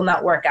it will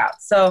not work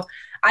out. So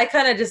I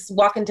kind of just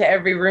walk into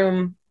every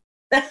room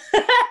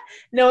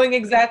knowing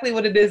exactly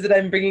what it is that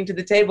I'm bringing to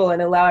the table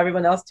and allow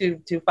everyone else to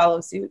follow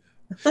suit.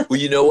 Well,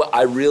 you know what?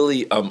 I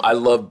really, I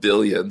love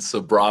Billions, so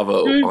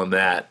bravo on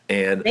that.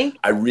 And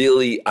I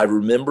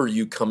remember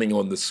you coming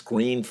on the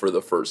screen for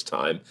the first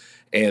time,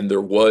 and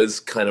there was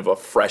kind of a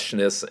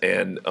freshness,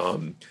 and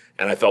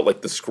I felt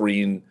like the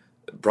screen,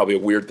 probably a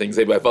weird thing to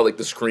say, but I felt like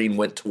the screen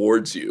went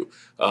towards you,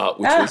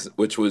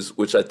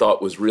 which I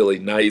thought was really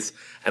nice.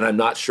 And I'm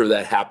not sure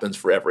that happens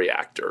for every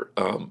actor,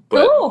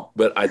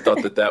 but I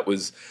thought that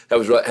was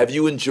right. Have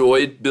you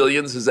enjoyed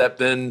Billions? Has that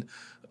been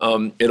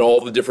in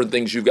all the different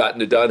things you've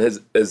gotten done?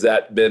 Has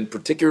that been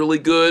particularly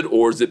good,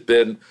 or has it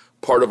been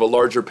part of a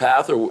larger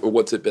path, or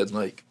what's it been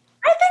like?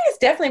 I think it's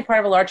definitely part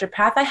of a larger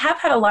path. I have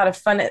had a lot of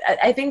fun.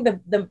 I think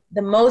the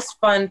most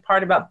fun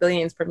part about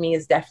Billions for me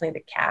is definitely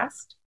the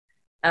cast.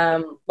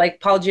 Like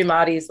Paul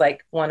Giamatti is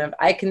like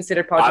I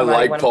consider Paul Giamatti. I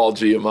like Paul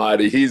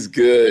Giamatti. He's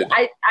good.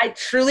 I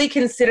truly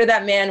consider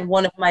that man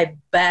one of my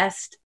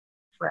best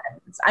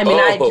friends. I mean,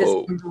 I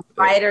just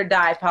ride or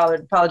die Paul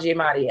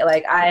Giamatti.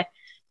 Like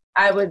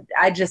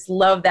I just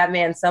love that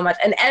man so much,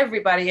 and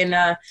everybody in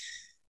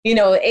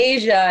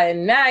Asia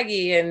and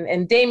Maggie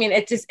and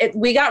Damien.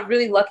 We got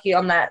really lucky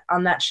on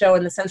that show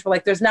in the sense where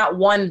like there's not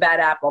one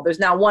bad apple, there's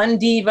not one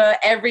diva.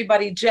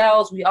 Everybody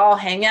gels. We all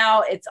hang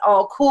out. It's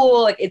all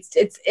cool. Like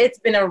it's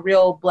been a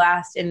real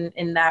blast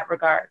in that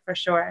regard for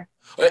sure.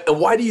 And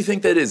why do you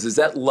think that is? Is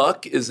that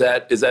luck? Is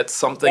that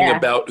something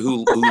about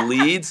who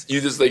leads? You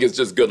just think it's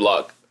just good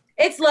luck?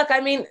 It's luck.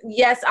 I mean,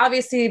 yes,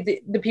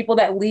 obviously the people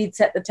that lead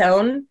set the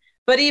tone.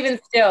 But even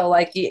still,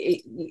 like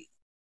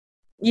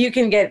you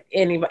can get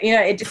anybody.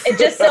 It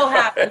just so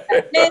happens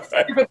that this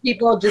group of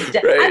people just.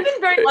 Right. I've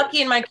been very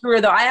lucky in my career,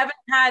 though. I haven't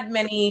had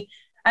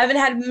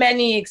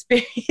many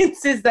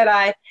experiences that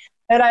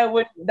I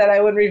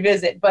would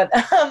revisit. But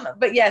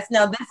yes,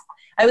 now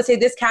I would say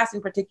this cast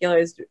in particular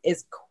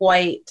is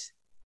quite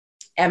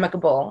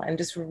amicable and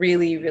just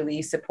really,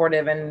 really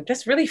supportive and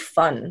just really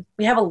fun.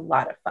 We have a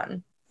lot of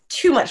fun.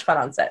 Too much fun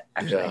on set,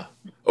 actually. Yeah.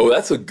 Oh,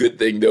 that's a good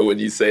thing though when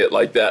you say it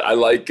like that. I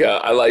like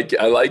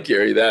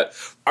hearing that.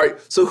 All right.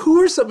 So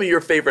who are some of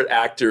your favorite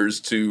actors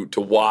to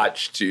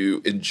watch,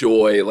 to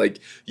enjoy? Like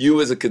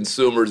you as a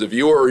consumer, as a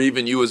viewer, or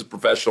even you as a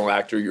professional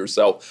actor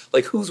yourself?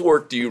 Like whose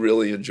work do you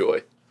really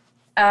enjoy?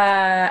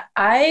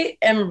 I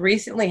am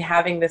recently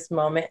having this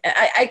moment.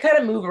 I kind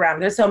of move around.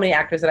 There's so many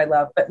actors that I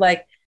love, but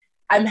like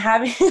I'm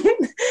having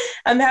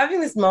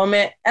this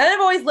moment, and I've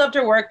always loved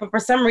her work, but for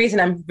some reason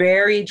I'm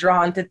very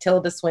drawn to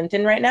Tilda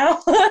Swinton right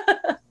now.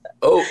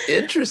 Oh,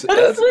 interesting.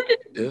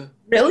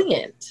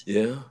 Brilliant.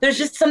 Yeah. There's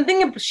just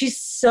something,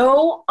 she's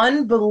so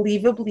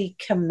unbelievably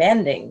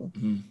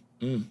commanding,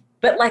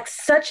 but like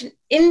such an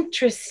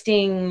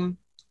interesting,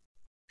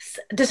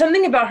 there's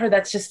something about her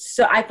that's just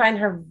so, I find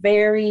her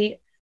very,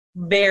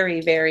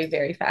 very, very,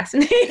 very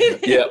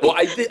fascinating. Yeah. Well,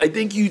 I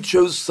think you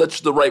chose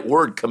such the right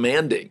word,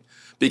 commanding.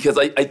 Because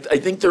I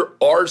think there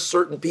are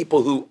certain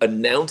people who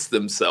announce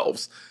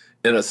themselves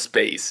in a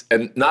space,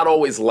 and not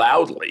always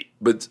loudly,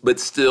 but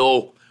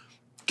still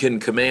can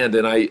command.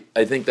 And I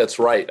think that's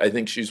right. I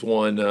think she's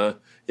one, I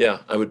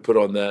would put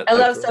on that. I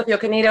love Sophie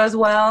Okonedo as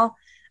well.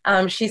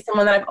 She's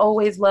someone that I've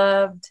always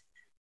loved.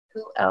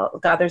 Who else?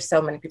 God, there's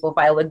so many people.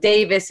 Viola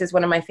Davis is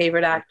one of my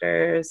favorite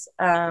actors.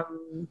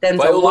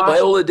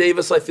 Viola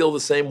Davis, I feel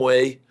the same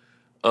way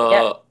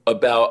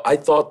about. I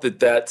thought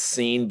that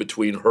scene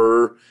between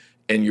her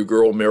and your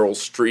girl Meryl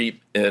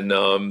Streep, and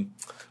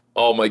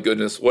oh my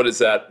goodness, what is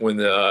that when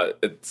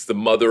it's the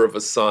mother of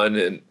a son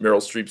and Meryl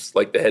Streep's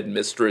like the head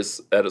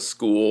mistress at a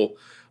school?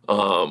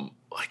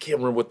 I can't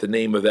remember what the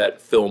name of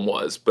that film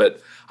was,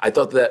 but I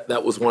thought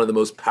that was one of the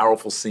most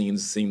powerful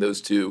scenes, seeing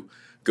those two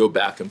go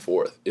back and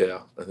forth. Yeah,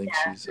 I think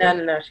she's...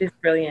 No, she's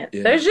brilliant.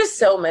 Yeah. There's just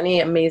so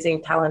many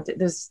amazing talented.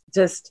 There's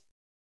just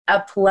a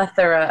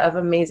plethora of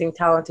amazing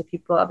talented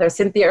people out there.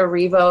 Cynthia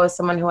Erivo is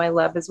someone who I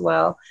love as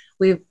well.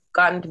 We've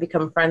gotten to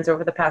become friends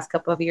over the past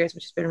couple of years,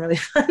 which has been really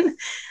fun.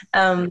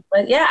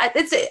 But yeah,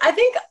 I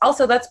think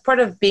also that's part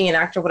of being an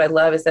actor. What I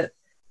love is that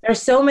there are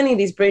so many of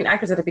these brilliant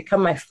actors that have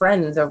become my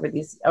friends over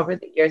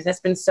the years. And it's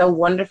been so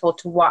wonderful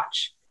to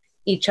watch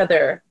each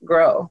other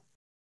grow,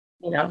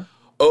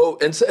 Oh,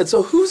 and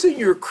so who's in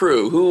your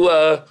crew? Who,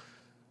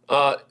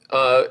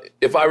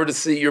 if I were to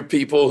see your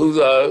people,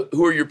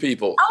 who are your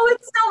people? Oh,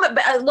 it's so much.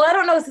 Well, I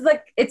don't know.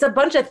 It's a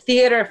bunch of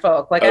theater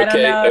folk. Like, I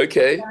don't know.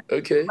 Okay.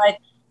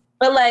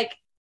 But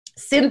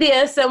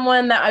Cynthia is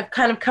someone that I've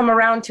kind of come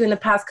around to in the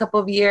past couple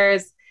of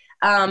years.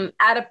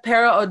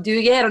 Adapera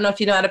Oduye. I don't know if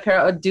you know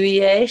Adapera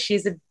Oduye.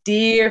 She's a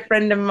dear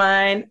friend of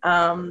mine.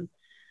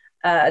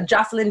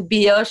 Jocelyn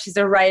Bio. She's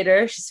a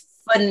writer. She's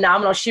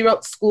phenomenal. She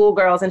wrote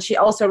Schoolgirls, and she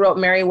also wrote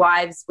Merry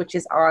Wives, which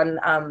is on.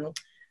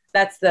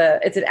 It's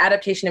an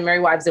adaptation of Merry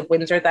Wives of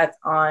Windsor. That's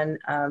on.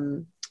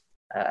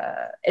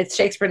 It's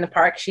Shakespeare in the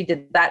Park. She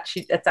did that.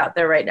 It's out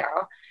there right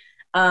now.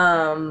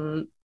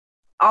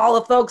 All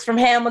the folks from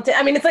Hamilton.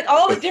 I mean, it's like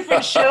all the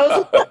different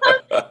shows.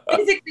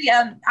 Basically,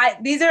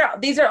 these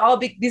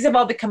have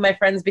all become my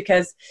friends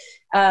because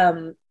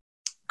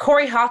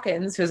Corey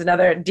Hawkins, who's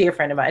another dear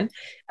friend of mine,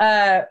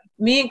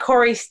 me and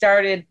Corey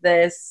started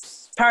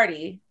this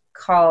party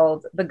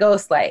called the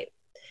Ghost Light.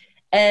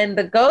 And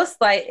the Ghost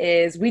Light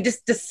is, we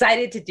just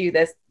decided to do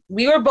this.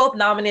 We were both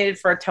nominated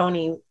for a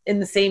Tony in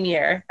the same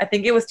year. I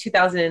think it was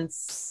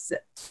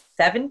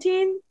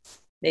 2017.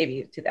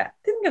 Maybe to that. I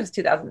think it was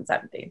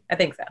 2017. I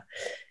think so.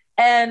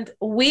 And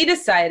we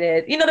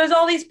decided, there's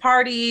all these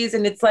parties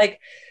and it's like,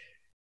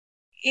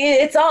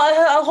 it's a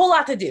whole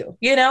lot to do,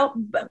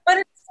 but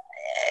how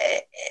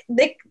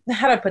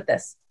do I put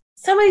this?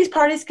 Some of these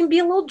parties can be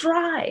a little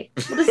dry.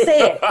 We'll just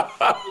say it.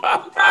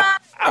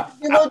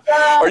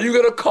 Are you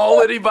going to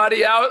call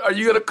anybody out? Are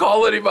you going to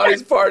call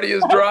anybody's party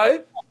as dry?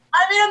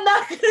 I mean, I'm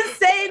not going to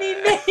say any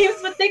names,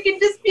 but they can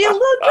just be a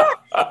little dry.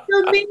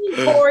 So me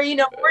and Corey,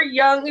 we're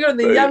young. We're on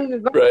the young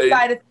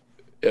side.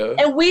 Yeah.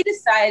 And we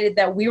decided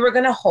that we were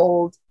going to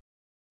hold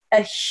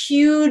a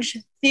huge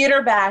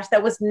theater bash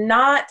that was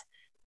not,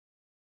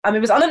 it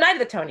was on the night of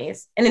the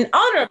Tonys and in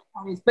honor of the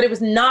Tonys, but it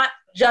was not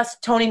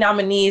just Tony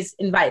nominees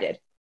invited.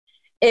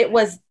 It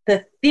was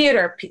the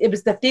theater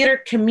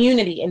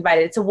community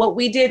invited. So what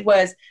we did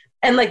was,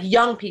 and like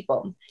young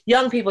people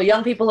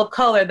of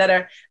color that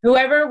are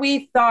whoever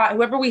we saw, we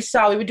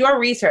would do our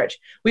research.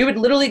 We would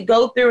literally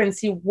go through and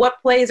see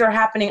what plays are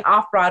happening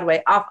off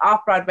Broadway,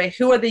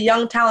 who are the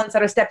young talents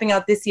that are stepping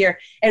out this year.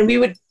 And we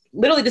would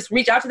literally just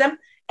reach out to them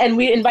and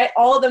we invite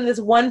all of them to this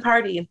one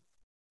party.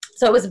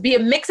 So it was be a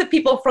mix of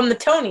people from the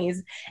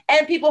Tonys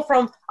and people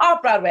from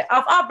off Broadway,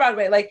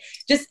 like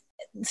just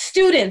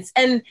students.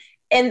 And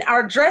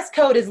our dress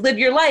code is live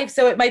your life.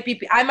 So I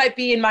might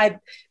be in my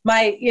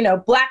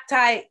black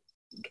tie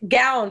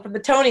gown from the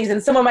Tonys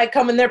and someone might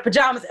come in their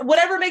pajamas.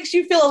 Whatever makes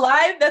you feel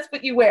alive, that's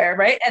what you wear,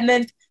 right? And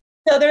then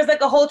so there's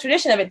like a whole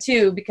tradition of it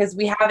too, because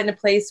we have it in a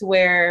place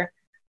where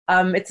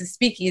it's a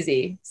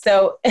speakeasy.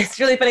 So it's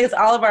really funny because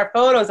all of our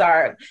photos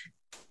are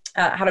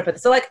how to put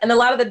this. So like in a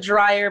lot of the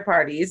drier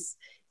parties,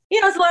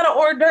 it's a lot of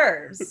hors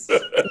d'oeuvres.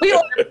 We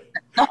order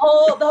the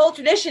whole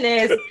tradition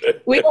is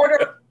we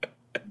order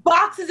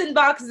boxes and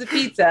boxes of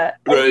pizza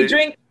and we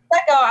drink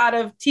Prosecco out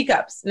of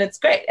teacups, and it's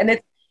great.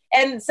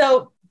 And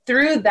so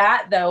through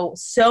that, though,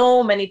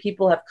 so many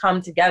people have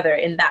come together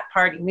in that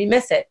party. We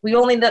miss it. We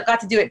only got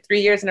to do it 3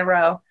 years in a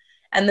row.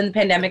 And then the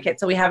pandemic hit,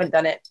 so we haven't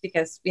done it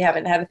because we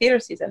haven't had a theater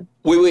season.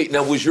 Wait.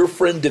 Now, was your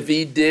friend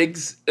David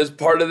Diggs as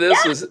part of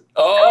this? Yeah.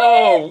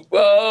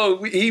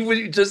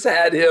 We just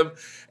had him,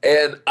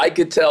 and I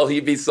could tell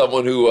he'd be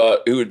someone who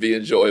would be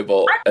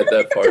enjoyable at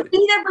that party.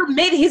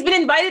 He's been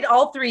invited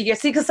all 3 years.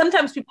 See, because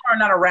sometimes people are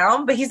not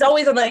around, but he's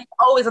always on the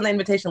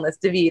invitation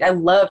list. David, I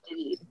love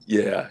David.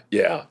 Yeah.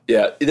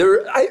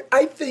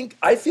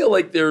 I feel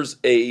like there's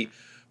a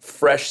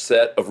fresh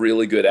set of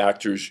really good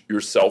actors,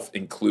 yourself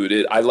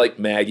included. I like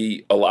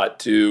Maggie a lot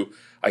too.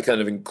 I kind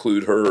of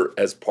include her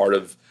as part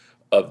of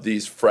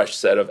these fresh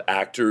set of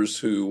actors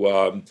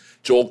who,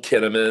 Joel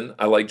Kinnaman.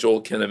 I like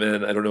Joel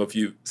Kinnaman. I don't know if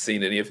you've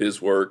seen any of his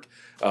work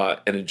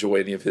and enjoy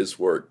any of his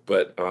work,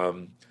 but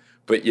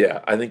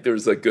yeah, I think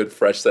there's a good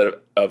fresh set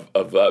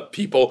of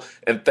people,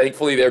 and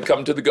thankfully they're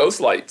coming to the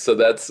Ghost Light. So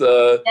that's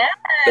good.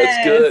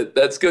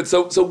 That's good.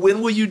 So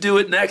when will you do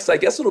it next? I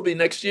guess it'll be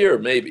next year,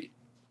 maybe.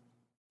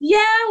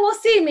 Yeah, we'll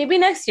see. Maybe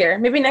next year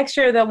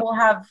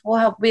that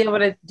we'll be able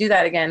to do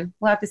that again.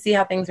 We'll have to see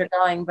how things are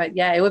going. But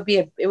yeah, it would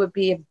be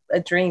a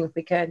dream if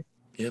we could.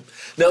 Yeah.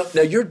 Now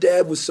your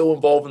dad was so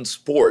involved in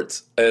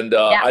sports, and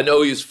I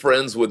know he's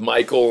friends with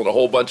Michael and a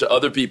whole bunch of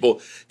other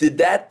people. Did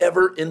that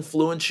ever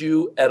influence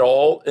you at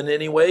all in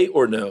any way,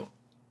 or no?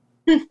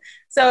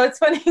 So it's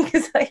funny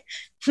because like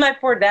my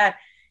poor dad,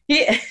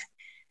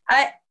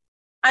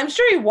 I'm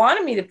sure he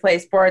wanted me to play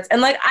sports,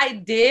 and like I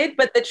did,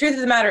 but the truth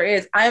of the matter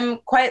is I'm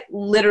quite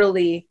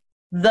literally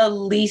the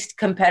least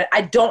competitive.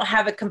 I don't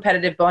have a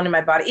competitive bone in my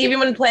body. Even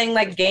when playing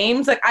like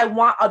games, like I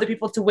want other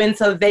people to win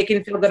so they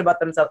can feel good about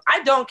themselves.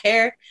 I don't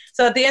care.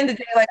 So at the end of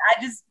the day, like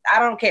I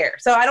don't care.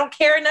 So I don't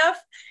care enough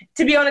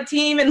to be on a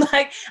team. And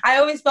like, I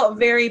always felt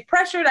very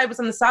pressured. I was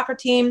on the soccer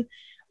team,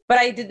 but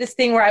I did this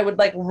thing where I would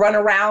like run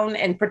around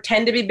and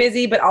pretend to be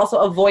busy, but also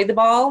avoid the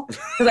ball.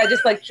 Cause I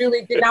just like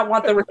truly did not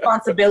want the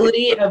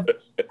responsibility of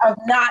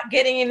not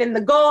getting it in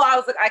the goal. I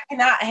was like, I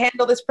cannot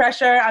handle this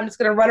pressure. I'm just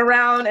going to run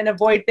around and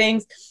avoid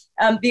things.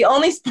 The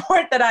only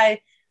sport that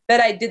I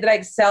did that I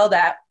excelled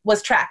at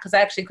was track, because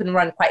I actually couldn't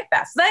run quite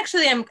fast. I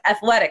actually am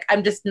athletic.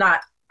 I'm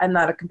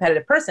not a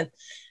competitive person.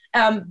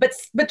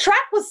 But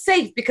track was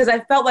safe because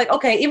I felt like,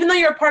 okay, even though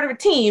you're a part of a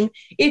team,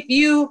 if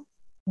you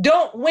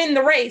don't win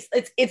the race,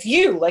 it's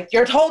you. Like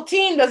your whole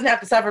team doesn't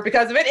have to suffer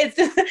because of it.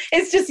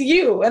 It's just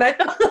you. And I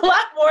felt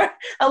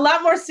a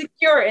lot more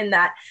secure in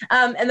that.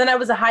 And then I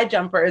was a high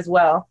jumper as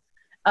well.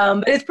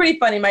 But it's pretty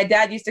funny. My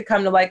dad used to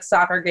come to like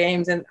soccer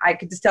games, and I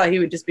could just tell he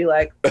would just be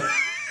like,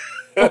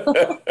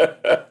 although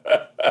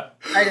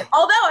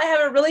I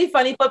have a really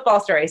funny football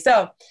story.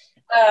 So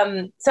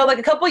like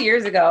a couple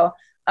years ago,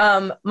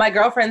 my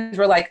girlfriends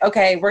were like,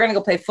 okay, we're going to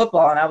go play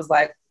football. And I was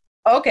like,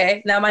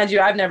 okay. Now, mind you,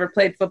 I've never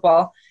played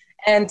football.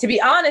 And to be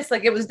honest,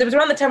 like it was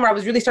around the time where I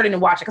was really starting to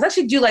watch it, because I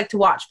actually do like to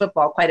watch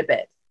football quite a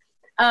bit.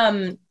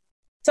 So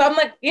I'm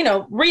like,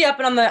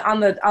 re-upping on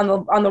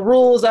the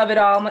rules of it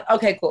all. I'm like,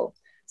 okay, cool.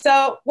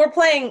 So we're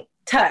playing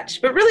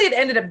touch, but really it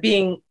ended up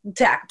being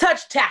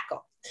touch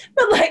tackle.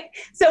 But like,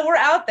 so we're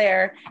out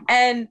there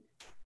and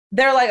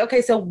they're like,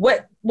 okay, so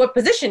what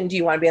position do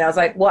you want to be in? I was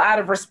like, well, out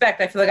of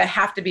respect, I feel like I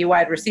have to be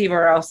wide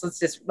receiver, or else it's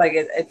just like,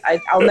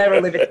 I'll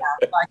never live it down.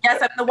 So I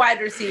guess I'm the wide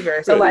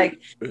receiver. So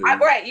like,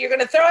 right, you're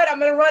going to throw it, I'm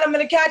going to run, I'm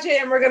going to catch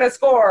it, and we're going to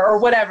score or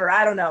whatever.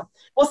 I don't know.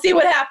 We'll see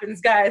what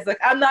happens, guys. Like,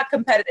 I'm not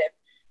competitive.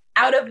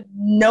 Out of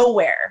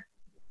nowhere,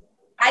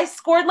 I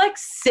scored like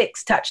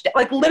 6 touchdowns.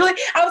 Like literally,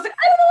 I was like,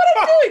 I don't know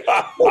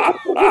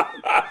what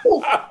I'm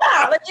doing.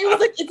 Like it was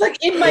like, it's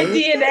like in my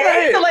DNA.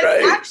 Right, so like,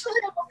 actually,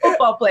 I'm a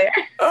football player.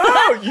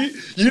 Oh,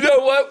 you know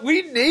what?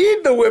 We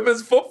need the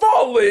women's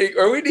football league,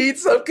 or we need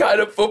some kind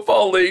of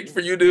football league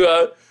for you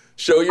to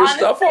show your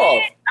stuff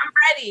off. I'm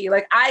ready.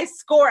 Like I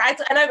scored. I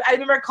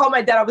remember I called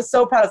my dad. I was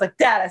so proud. I was like,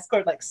 Dad, I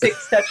scored like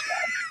 6 touchdowns.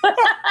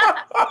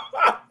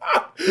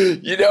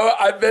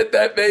 I bet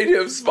that made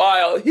him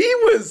smile. He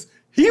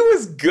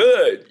was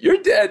good. Your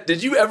dad,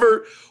 did you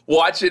ever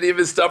watch any of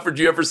his stuff, or did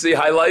you ever see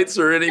highlights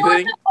or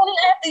anything?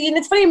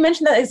 It's funny you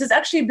mentioned that. It's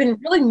actually been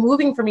really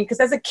moving for me, because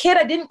as a kid,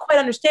 I didn't quite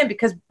understand,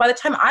 because by the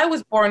time I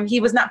was born, he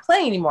was not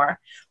playing anymore.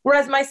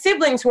 Whereas my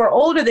siblings, who are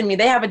older than me,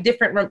 they have a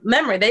different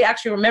memory. They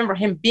actually remember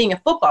him being a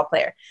football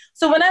player.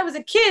 So when I was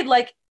a kid,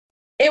 like,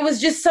 it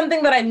was just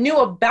something that I knew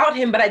about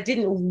him, but I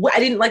didn't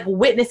like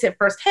witness it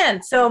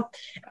firsthand. So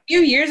a few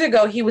years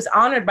ago, he was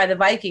honored by the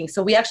Vikings.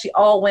 So we actually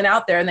all went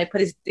out there and they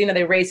put his,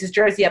 they raised his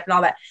jersey up and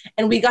all that.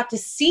 And we got to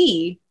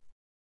see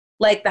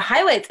like the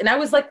highlights. And I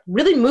was like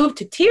really moved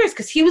to tears,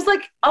 because he was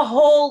like a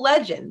whole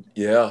legend.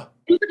 Yeah.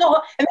 And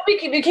then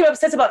we became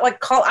obsessed about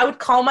I would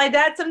call my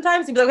dad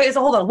sometimes. He'd be like, okay,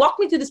 so hold on, walk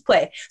me through this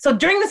play. So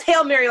during this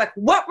Hail Mary, like,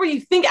 what were you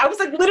thinking? I was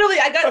like, literally,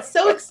 I got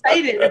so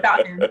excited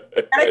about him.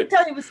 And I could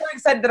tell he was so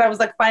excited that I was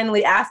like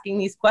finally asking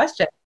these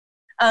questions.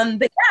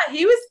 But yeah,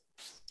 he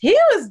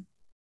was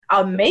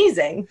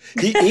amazing.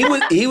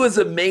 he was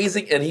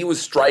amazing, and he was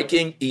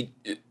striking.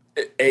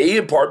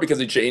 In part because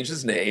he changed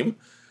his name.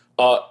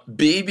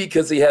 B,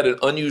 because he had an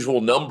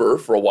unusual number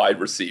for a wide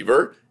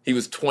receiver. He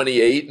was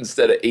 28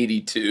 instead of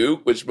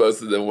 82, which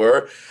most of them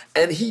were.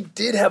 And he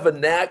did have a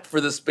knack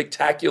for the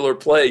spectacular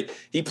play.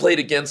 He played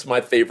against my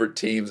favorite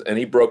teams, and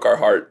he broke our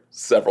heart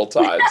several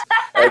times.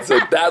 And so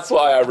that's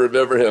why I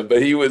remember him.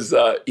 But he was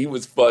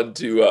fun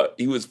to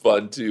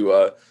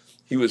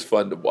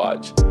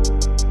watch.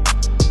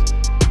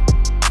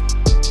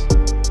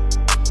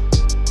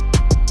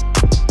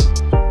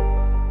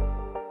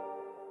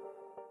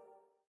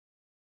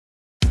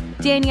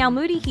 Danielle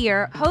Moody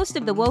here, host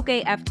of the Woke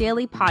AF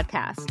Daily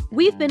podcast.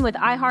 We've been with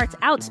iHeart's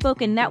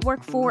Outspoken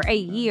Network for a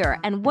year,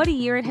 and what a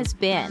year it has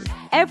been.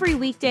 Every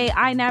weekday,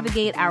 I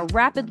navigate our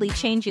rapidly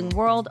changing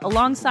world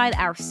alongside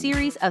our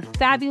series of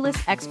fabulous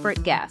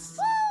expert guests.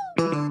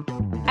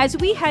 As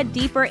we head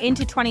deeper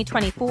into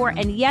 2024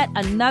 and yet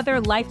another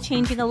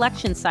life-changing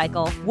election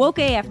cycle, Woke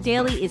AF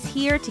Daily is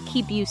here to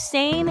keep you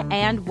sane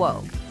and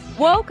woke.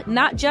 Woke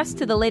not just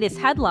to the latest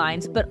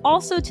headlines, but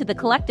also to the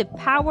collective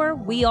power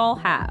we all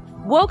have.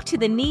 Woke to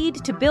the need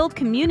to build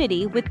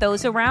community with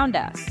those around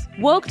us.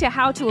 Woke to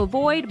how to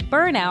avoid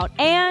burnout,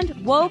 and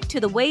woke to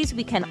the ways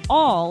we can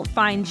all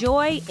find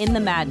joy in the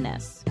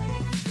madness.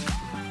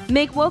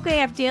 Make Woke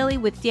AF Daily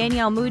with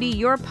Danielle Moody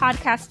your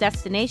podcast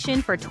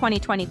destination for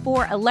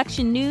 2024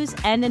 election news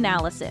and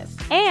analysis.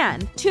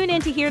 And tune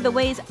in to hear the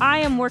ways I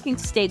am working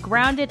to stay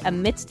grounded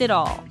amidst it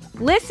all.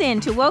 Listen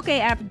to Woke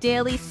AF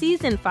Daily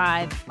Season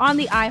 5 on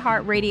the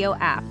iHeartRadio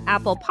app,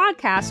 Apple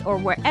Podcasts, or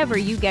wherever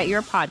you get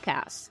your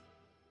podcasts.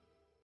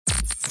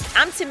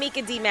 I'm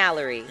Tamika D.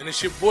 Mallory. And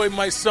it's your boy,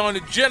 my son,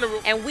 the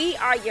General. And we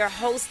are your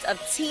hosts of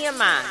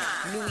TMI.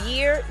 New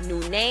year, new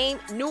name,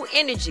 new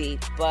energy,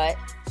 but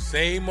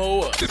same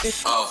old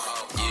us.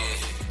 Oh,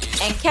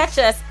 yeah. And catch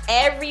us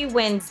every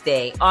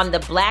Wednesday on the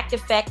Black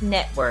Effect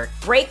Network,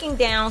 breaking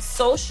down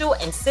social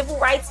and civil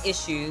rights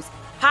issues,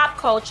 pop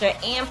culture,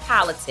 and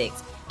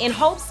politics in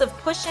hopes of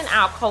pushing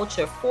our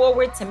culture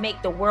forward to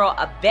make the world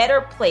a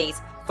better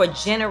place for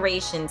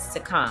generations to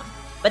come.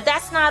 But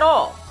that's not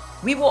all.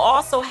 We will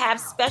also have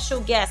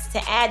special guests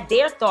to add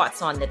their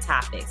thoughts on the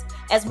topics,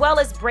 as well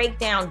as break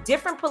down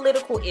different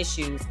political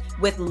issues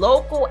with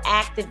local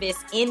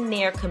activists in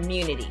their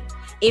community.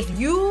 If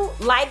you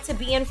like to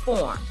be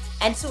informed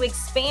and to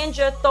expand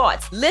your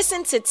thoughts,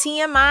 listen to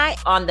TMI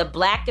on the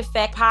Black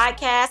Effect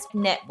Podcast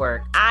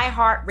Network,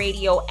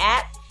 iHeartRadio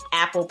app,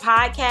 Apple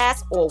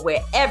Podcasts, or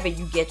wherever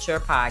you get your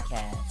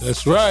podcasts.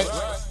 That's right.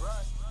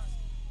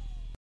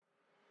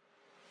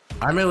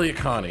 I'm Elliot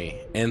Connie,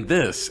 and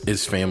this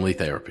is Family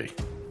Therapy.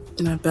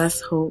 My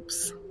best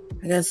hopes,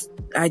 I guess,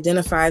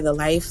 identify the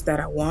life that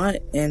I want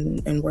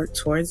and work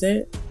towards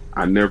it.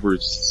 I never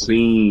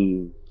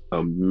seen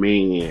a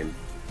man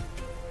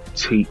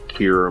take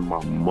care of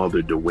my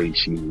mother the way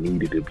she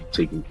needed to be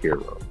taken care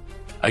of.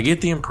 I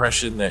get the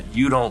impression that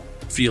you don't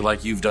feel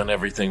like you've done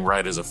everything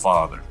right as a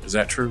father. Is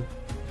that true?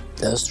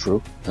 That's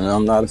true, and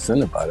I'm not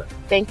offended by that.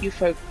 Thank you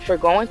for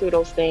going through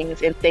those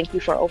things, and thank you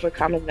for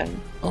overcoming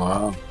them.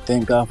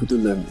 Thank God for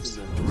deliverance.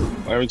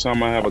 Every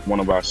time I have one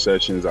of our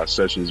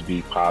sessions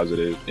be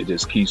positive. It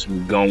just keeps me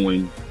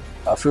going.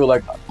 I feel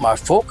like my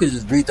focus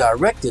is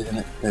redirected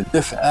in a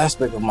different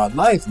aspect of my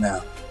life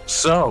now.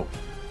 So,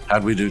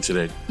 how'd we do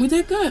today? We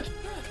did good.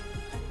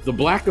 The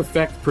Black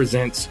Effect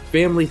presents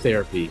Family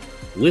Therapy.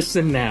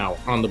 Listen now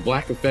on the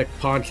Black Effect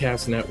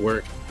Podcast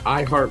Network,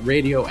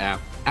 iHeartRadio app,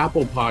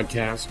 Apple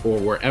Podcasts, or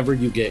wherever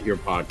you get your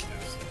podcasts.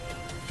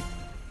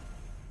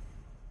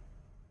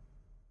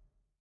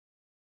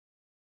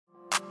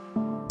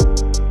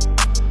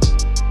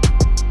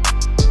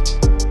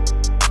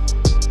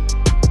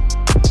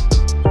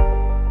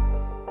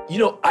 You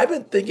know, I've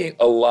been thinking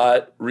a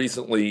lot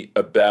recently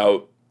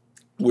about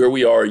where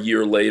we are a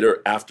year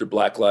later after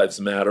Black Lives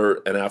Matter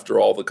and after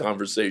all the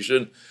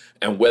conversation,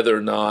 and whether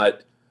or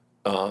not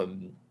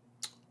any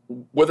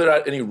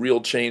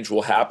real change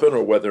will happen,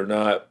 or whether or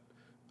not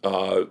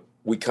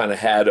we kind of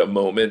had a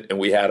moment and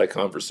we had a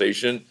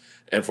conversation,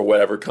 and for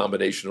whatever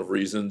combination of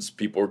reasons,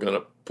 people are going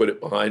to put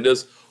it behind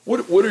us.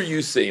 What are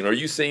you seeing? Are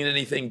you seeing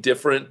anything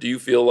different? Do you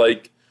feel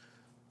like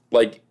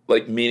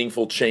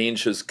meaningful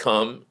change has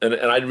come? And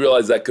I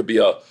realize that could be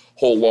a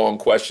whole long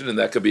question, and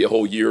that could be a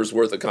whole year's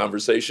worth of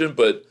conversation.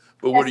 But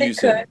what are you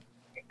seeing? It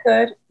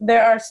could.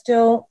 There are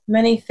still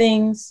many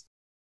things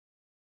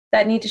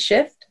that need to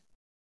shift,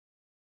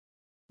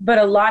 but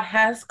a lot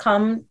has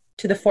come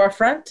to the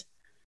forefront.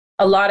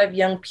 A lot of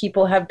young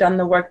people have done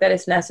the work that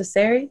is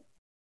necessary.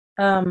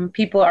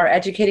 People are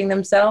educating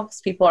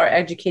themselves. People are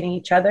educating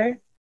each other.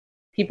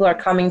 People are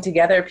coming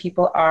together.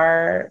 People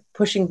are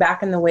pushing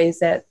back in the ways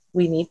that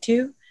we need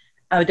to.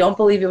 I don't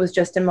believe it was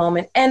just a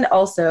moment. And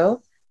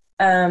also,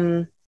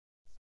 I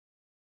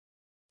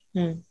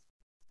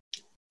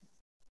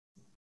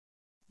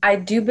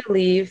do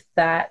believe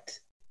that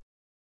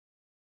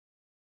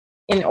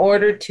in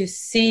order to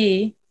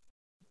see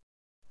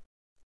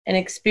and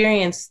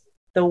experience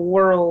the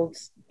world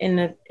in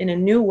a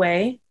new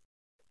way,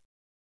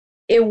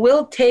 it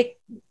will take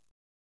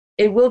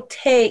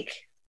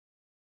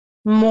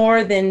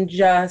more than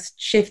just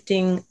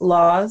shifting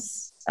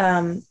laws.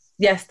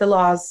 Yes,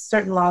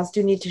 certain laws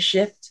do need to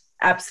shift,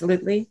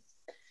 absolutely.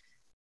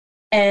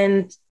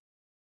 And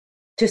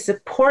to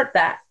support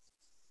that,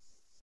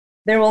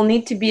 there will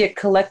need to be a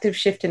collective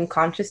shift in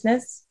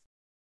consciousness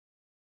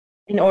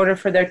in order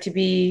for there to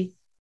be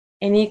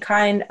any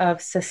kind of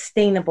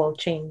sustainable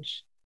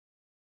change.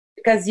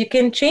 Because you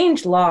can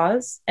change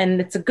laws,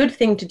 and it's a good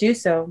thing to do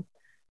so,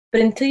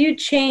 but until you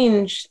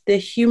change the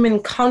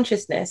human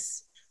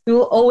consciousness, we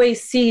will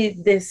always see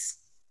these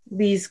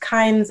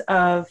kinds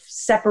of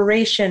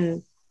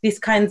separation, these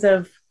kinds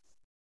of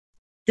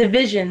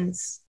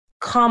divisions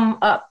come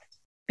up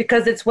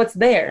because it's what's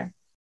there.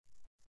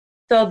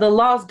 So the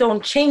laws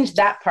don't change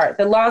that part.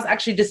 The laws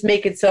actually just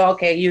make it so,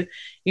 okay,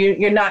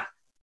 you're not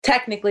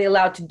technically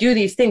allowed to do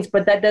these things,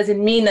 but that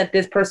doesn't mean that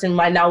this person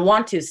might not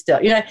want to still,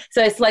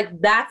 So it's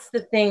like, that's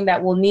the thing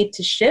that will need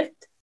to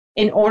shift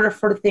in order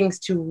for things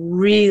to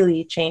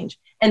really change.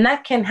 And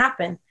that can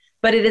happen,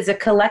 but it is a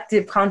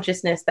collective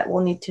consciousness that will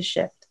need to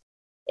shift.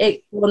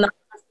 It will not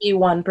be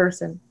one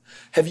person.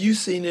 Have you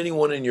seen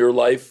anyone in your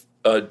life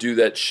do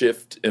that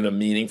shift in a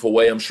meaningful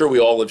way? I'm sure we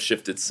all have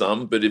shifted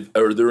some, but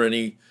are there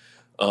any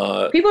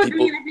people are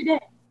doing it every day?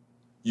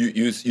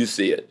 You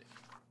see it.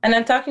 And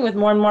I'm talking with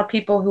more and more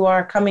people who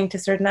are coming to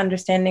certain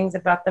understandings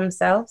about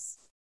themselves,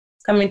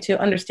 coming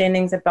to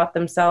understandings about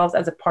themselves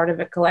as a part of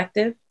a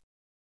collective.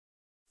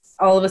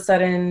 All of a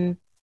sudden,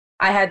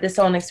 I had my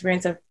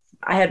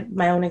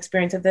own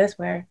experience of this,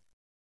 where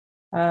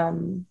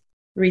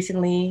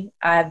recently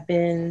I've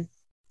been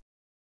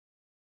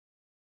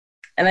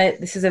and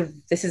this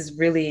is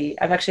really,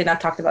 I've actually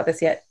not talked about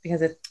this yet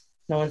because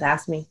no one's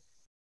asked me,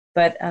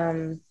 but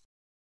I've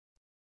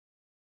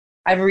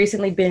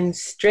recently been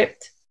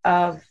stripped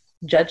of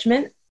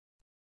judgment.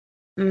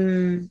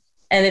 And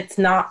it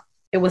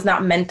was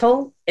not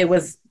mental. It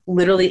was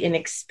literally an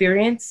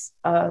experience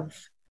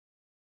of,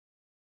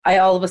 I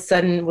all of a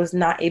sudden was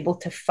not able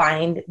to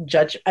find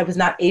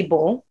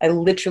I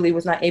literally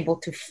was not able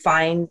to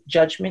find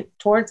judgment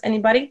towards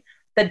anybody.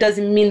 That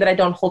doesn't mean that I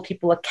don't hold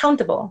people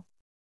accountable.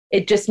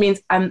 It just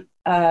means I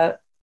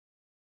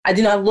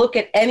do not look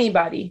at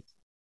anybody,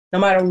 no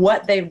matter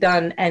what they've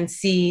done, and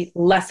see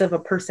less of a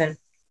person.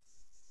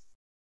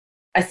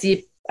 I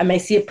may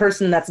see a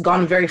person that's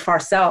gone very far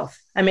south.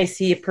 I may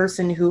see a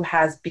person who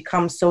has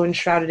become so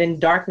enshrouded in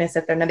darkness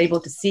that they're not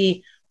able to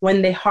see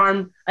when they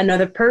harm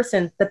another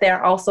person, that they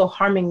are also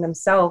harming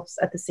themselves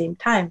at the same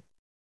time.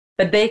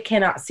 But they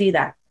cannot see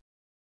that.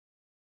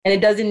 And it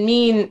doesn't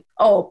mean,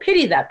 oh,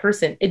 pity that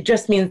person. It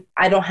just means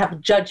I don't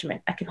have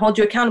judgment. I can hold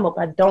you accountable,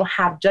 but I don't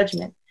have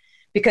judgment.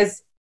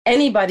 Because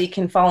anybody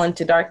can fall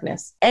into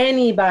darkness.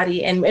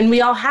 Anybody. And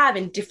we all have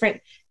in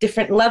different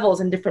levels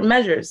and different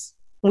measures.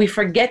 We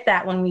forget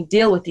that when we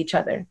deal with each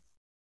other.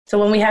 So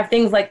when we have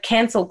things like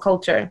cancel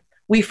culture,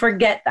 we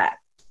forget that.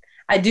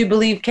 I do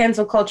believe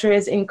cancel culture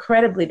is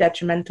incredibly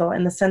detrimental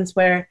in the sense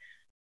where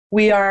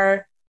we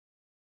are,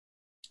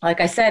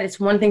 like I said, it's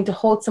one thing to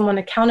hold someone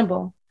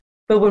accountable,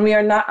 but when we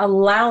are not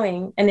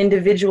allowing an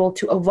individual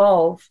to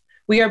evolve,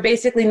 we are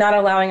basically not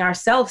allowing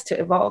ourselves to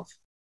evolve.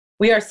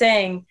 We are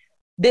saying,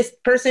 this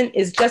person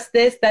is just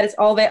this, that is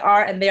all they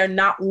are, and they are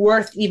not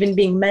worth even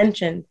being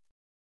mentioned.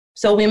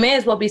 So we may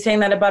as well be saying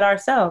that about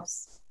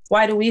ourselves.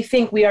 Why do we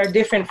think we are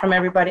different from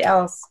everybody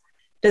else?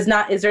 Is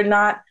there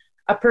not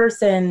a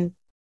person,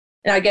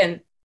 and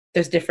again,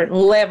 there's different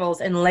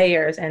levels and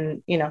layers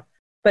and,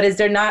 but is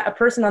there not a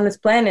person on this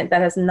planet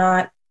that has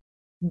not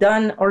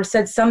done or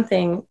said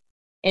something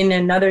in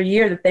another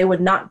year that they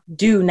would not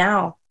do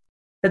now,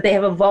 that they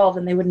have evolved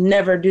and they would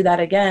never do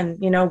that again?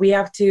 We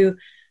have to,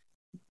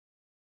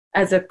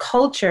 as a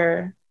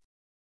culture,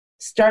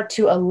 start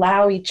to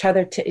allow each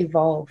other to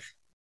evolve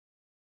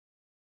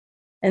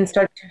and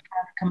start to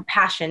have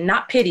compassion,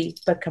 not pity,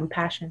 but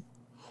compassion.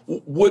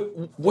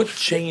 What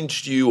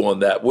changed you on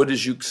that? What,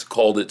 as you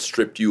called it,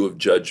 stripped you of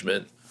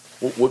judgment?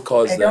 What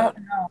caused that?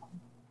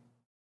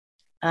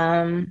 I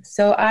don't know.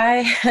 So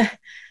I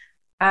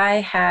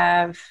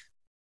have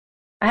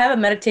a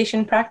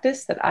meditation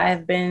practice that I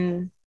have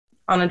been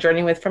on a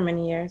journey with for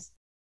many years.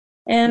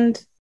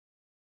 And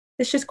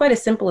it's just quite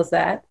as simple as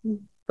that.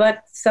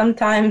 But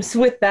sometimes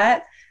with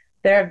that,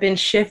 there have been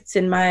shifts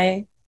in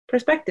my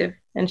perspective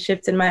and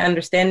shifts in my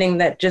understanding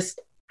that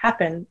just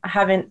happen. I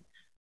haven't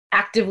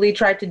actively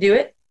tried to do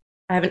it.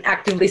 I haven't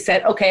actively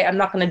said, okay, I'm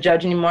not going to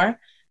judge anymore.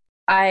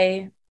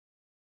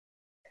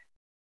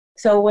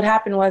 So what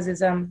happened was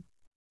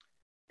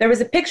there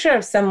was a picture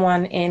of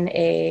someone in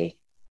a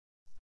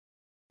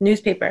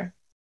newspaper,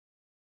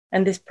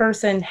 and this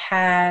person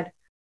had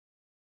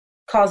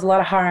caused a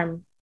lot of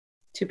harm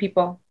to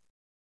people.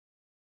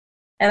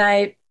 And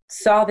I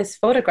saw this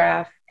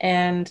photograph,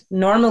 and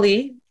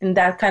normally in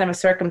that kind of a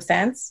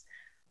circumstance,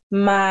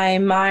 my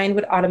mind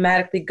would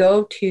automatically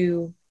go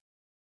to,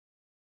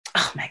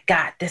 oh my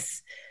God,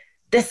 this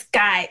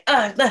guy,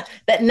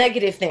 that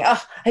negative thing.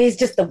 Oh, he's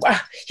just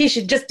he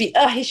should just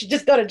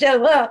go to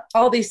jail.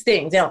 All these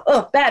things,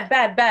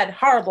 bad,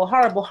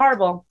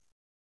 horrible.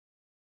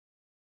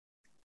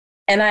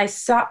 And I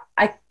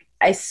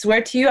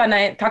swear to you, and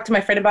I talked to my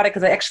friend about it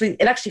because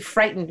it actually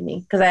frightened me,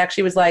 because I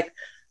actually was like,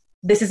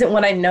 this isn't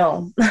what I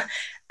know.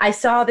 I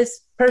saw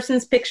this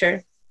person's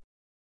picture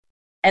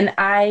and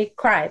I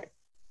cried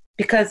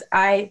because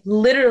I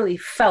literally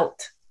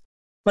felt,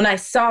 when I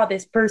saw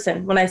this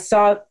person, when I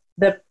saw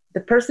the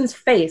person's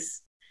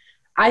face,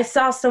 I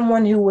saw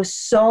someone who was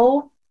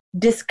so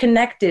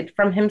disconnected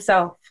from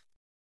himself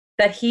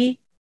that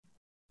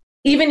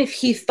even if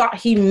he thought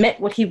he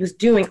meant what he was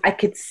doing, I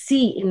could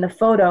see in the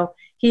photo,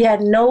 he had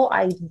no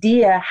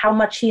idea how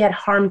much he had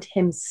harmed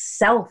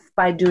himself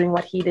by doing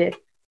what he did,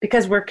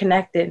 because we're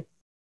connected.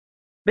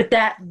 But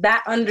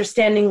that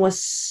understanding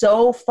was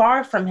so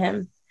far from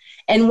him.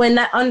 And when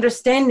that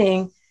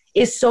understanding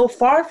is so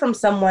far from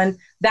someone,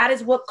 that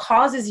is what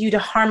causes you to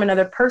harm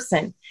another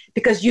person,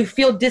 because you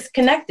feel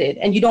disconnected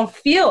and you don't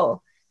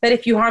feel that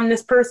if you harm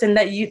this person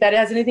that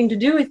has anything to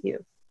do with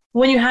you.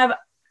 When you have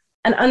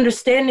an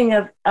understanding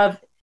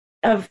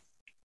of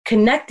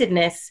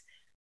connectedness,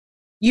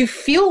 you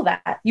feel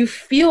that. You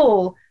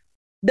feel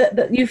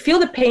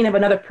the pain of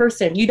another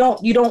person. You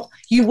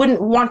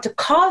wouldn't want to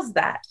cause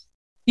that.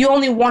 You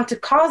only want to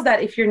cause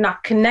that if you're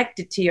not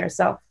connected to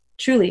yourself.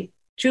 Truly.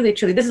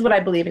 This is what I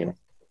believe in.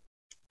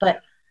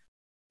 But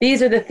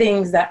these are the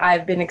things that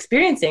I've been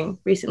experiencing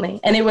recently.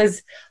 And it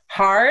was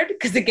hard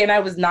because, again, I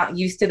was not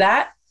used to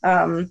that.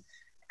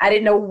 I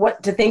didn't know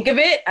what to think of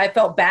it. I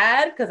felt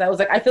bad because I was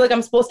like, I feel like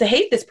I'm supposed to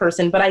hate this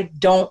person, but I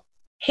don't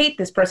hate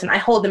this person. I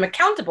hold him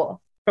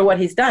accountable for what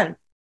he's done,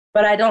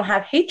 but I don't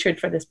have hatred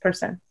for this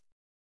person.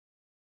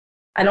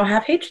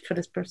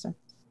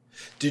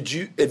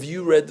 Have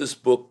you read this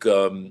book?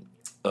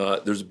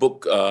 There's a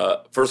book.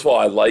 First of all,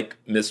 I like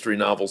mystery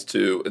novels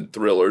too and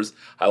thrillers.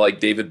 I like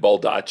David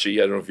Baldacci.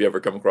 I don't know if you ever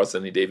come across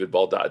any David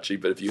Baldacci,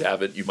 but if you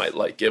haven't, you might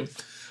like him.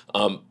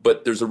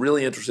 But there's a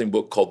really interesting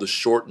book called The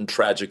Short and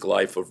Tragic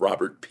Life of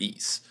Robert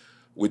Peace,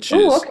 which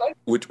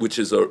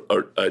is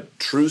a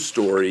true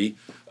story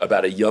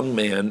about a young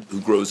man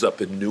who grows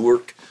up in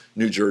Newark,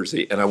 New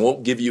Jersey. And I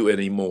won't give you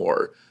any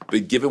more,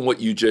 but given what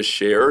you just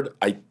shared,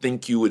 I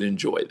think you would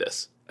enjoy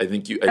this. I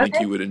think you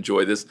would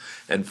enjoy this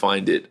and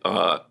find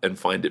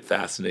it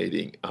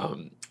fascinating.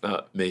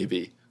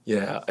 Maybe.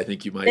 Yeah, I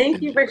think you might.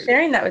 Thank you for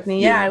sharing that with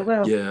me. Yeah, I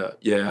will.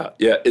 Yeah.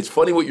 It's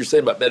funny what you're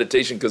saying about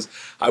meditation, because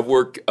I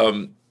work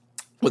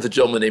with a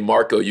gentleman named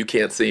Marco. You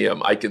can't see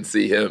him. I can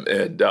see him.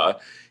 And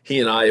he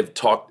and I have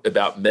talked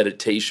about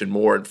meditation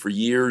more. And for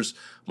years,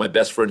 my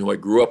best friend who I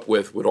grew up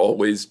with would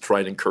always try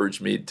and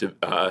encourage me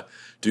to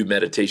do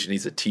meditation.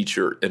 He's a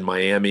teacher in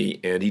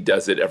Miami, and he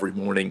does it every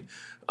morning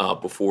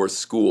before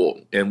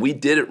school. And we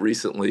did it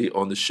recently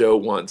on the show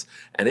once.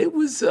 And it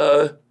was,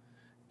 it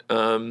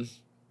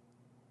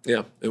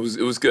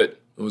was good.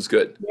 It was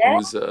good. Yeah,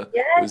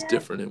 it was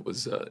different. It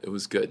was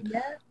good.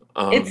 Yeah.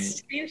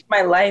 It's changed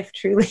my life,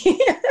 truly.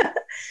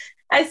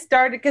 I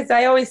started because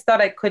I always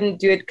thought I couldn't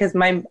do it because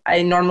I'm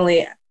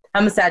a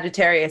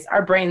Sagittarius.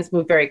 Our brains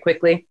move very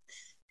quickly.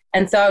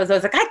 And so I was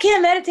always like, I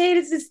can't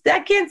meditate. I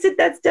can't sit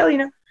that still,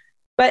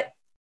 But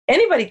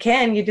anybody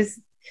can.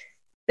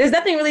 There's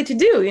nothing really to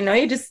do,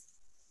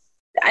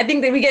 I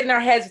think that we get in our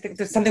heads,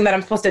 there's something that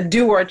I'm supposed to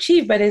do or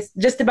achieve, but it's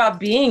just about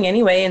being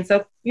anyway. And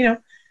so,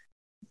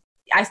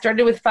 I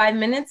started with 5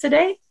 minutes a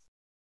day.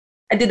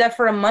 I did that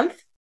for a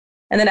month.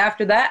 And then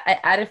after that, I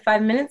added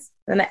 5 minutes.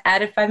 Then I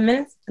added 5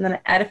 minutes. And then I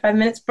added 5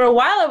 minutes. For a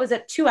while, I was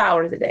at 2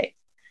 hours a day.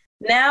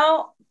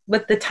 Now,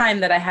 with the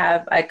time that I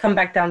have, I come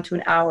back down to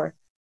an hour.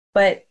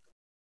 But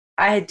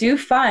I do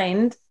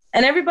find,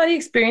 and everybody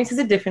experiences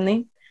it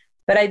differently,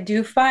 but I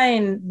do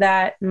find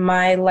that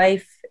my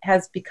life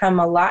has become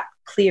a lot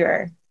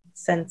clearer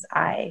since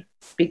I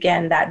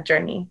began that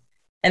journey.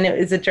 And it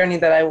is a journey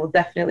that I will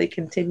definitely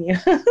continue.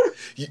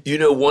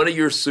 One of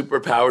your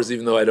superpowers,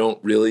 even though I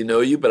don't really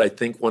know you, but I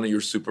think one of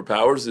your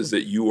superpowers is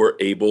that you are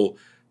able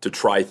to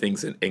try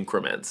things in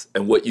increments.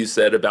 And what you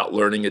said about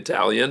learning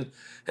Italian,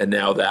 and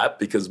now that,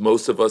 because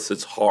most of us,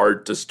 it's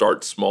hard to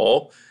start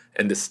small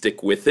and to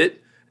stick with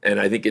it.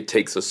 And I think it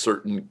takes a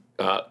certain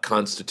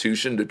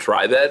constitution to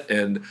try that.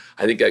 And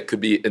I think that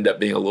could end up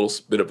being a little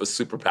bit of a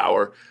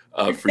superpower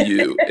for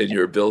you and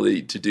your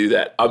ability to do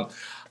that.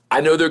 I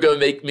know they're going to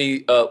make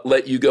me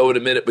let you go in a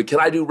minute, but can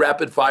I do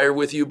rapid fire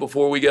with you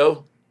before we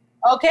go?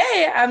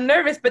 Okay, I'm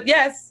nervous, but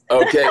yes.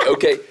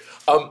 Okay.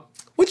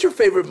 What's your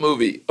favorite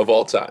movie of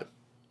all time?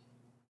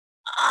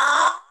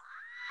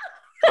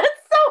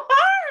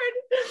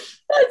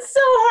 That's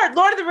so hard.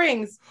 Lord of the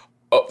Rings.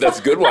 Oh, that's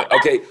a good one.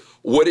 Okay,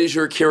 what is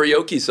your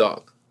karaoke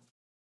song?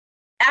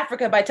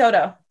 Africa by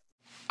Toto.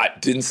 I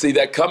didn't see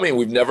that coming.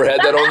 We've never had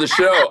that on the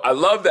show. I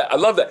love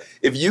that.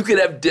 If you could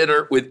have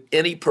dinner with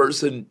any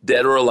person,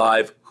 dead or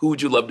alive, who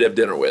would you love to have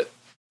dinner with?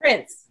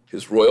 Prince.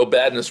 His royal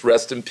badness,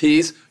 rest in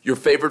peace. Your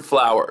favorite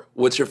flower.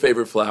 What's your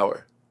favorite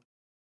flower?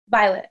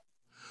 Violet.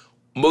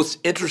 Most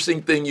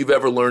interesting thing you've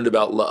ever learned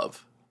about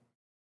love?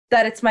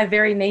 That it's my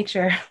very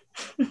nature.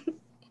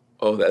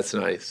 Oh, that's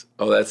nice.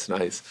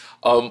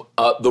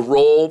 The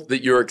role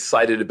that you're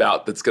excited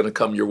about that's going to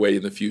come your way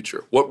in the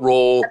future. What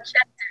role?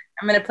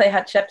 I'm going to play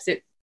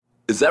Hatshepsut.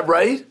 Is that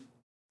right?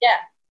 Yeah.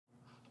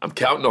 I'm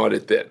counting on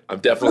it then. I'm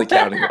definitely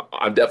counting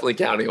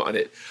on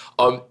it.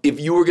 If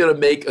you were going to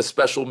make a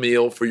special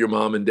meal for your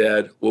mom and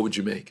dad, what would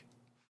you make?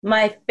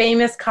 My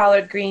famous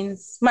collard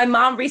greens. My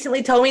mom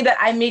recently told me that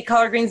I made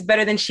collard greens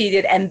better than she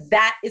did, and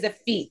that is a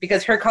feat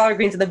because her collard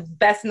greens are the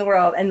best in the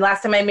world. And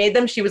last time I made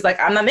them, she was like,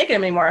 I'm not making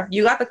them anymore.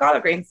 You got the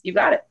collard greens. You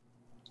got it.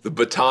 The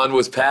baton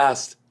was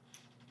passed.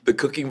 The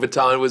cooking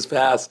baton was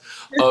passed.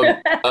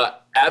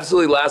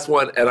 Absolutely last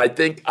one, and I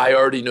think I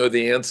already know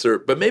the answer,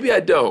 but maybe I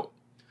don't.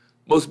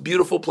 Most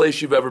beautiful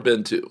place you've ever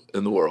been to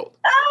in the world?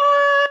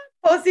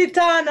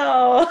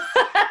 Positano.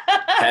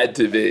 Had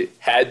to be.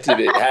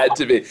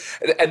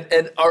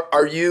 And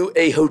are you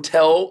a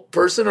hotel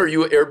person or are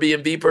you an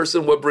Airbnb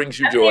person? What brings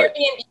you joy? I'm an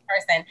Airbnb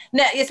person.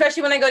 No,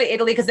 especially when I go to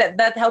Italy because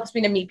that helps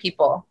me to meet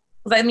people.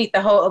 Because I meet the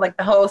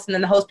host, and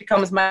then the host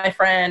becomes my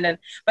friend.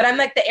 But I'm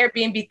like the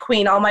Airbnb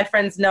queen. All my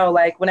friends know,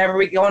 like, whenever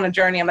we go on a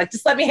journey, I'm like,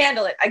 just let me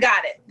handle it. I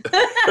got it.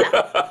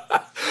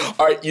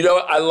 All right,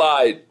 I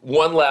lied.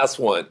 One last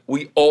one.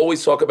 We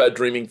always talk about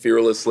dreaming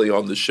fearlessly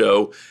on the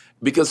show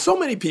because so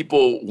many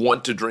people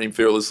want to dream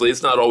fearlessly.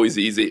 It's not always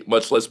easy,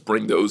 much less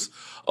bring those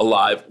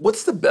alive.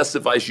 What's the best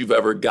advice you've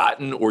ever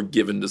gotten or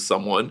given to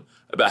someone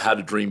about how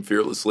to dream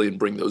fearlessly and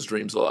bring those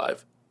dreams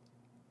alive?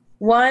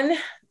 One,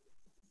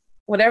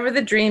 whatever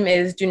the dream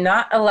is, do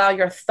not allow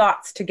your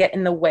thoughts to get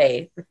in the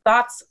way. The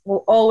thoughts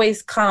will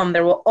always come.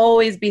 There will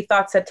always be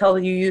thoughts that tell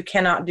you you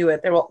cannot do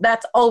it.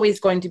 That's always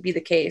going to be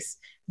the case.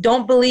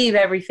 Don't believe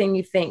everything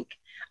you think.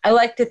 I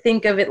like to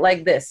think of it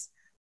like this.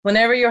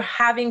 Whenever you're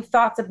having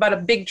thoughts about a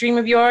big dream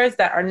of yours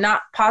that are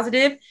not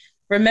positive,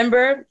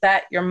 remember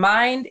that your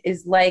mind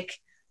is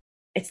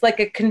it's like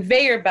a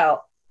conveyor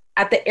belt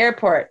at the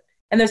airport.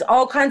 And there's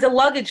all kinds of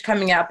luggage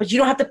coming out, but you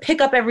don't have to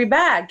pick up every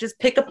bag. Just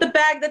pick up the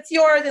bag that's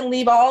yours and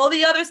leave all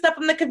the other stuff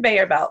on the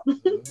conveyor belt.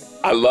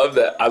 I love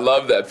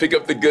that. Pick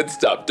up the good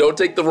stuff. Don't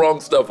take the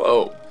wrong stuff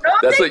home.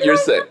 That's what you're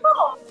saying.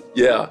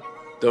 Yeah.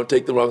 Don't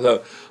take the wrong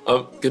stuff.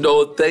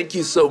 Condola, thank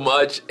you so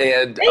much.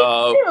 And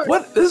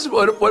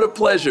what a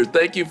pleasure.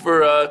 Thank you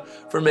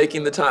for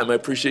making the time. I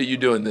appreciate you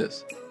doing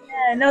this.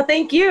 Yeah, no,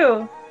 thank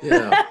you.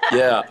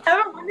 Yeah.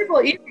 Have a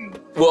wonderful evening.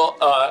 Well,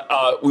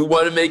 we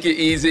want to make it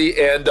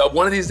easy, and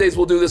one of these days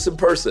we'll do this in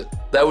person.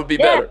 That would be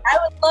better. I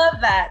would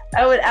love that.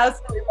 I would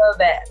absolutely love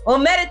that. We'll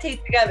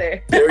meditate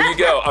together. There you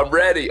go. I'm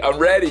ready.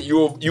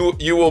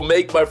 You will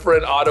make my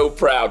friend Otto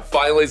proud.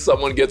 Finally,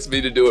 someone gets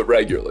me to do it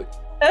regularly.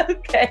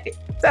 Okay.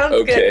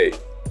 Sounds good.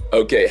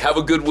 Okay. Have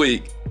a good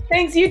week.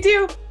 Thanks. You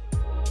too.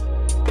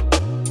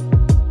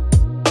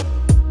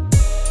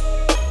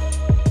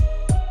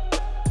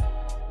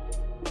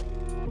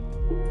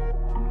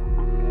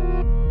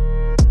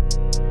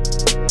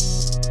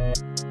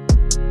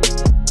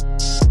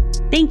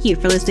 Thank you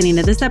for listening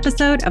to this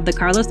episode of the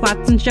Carlos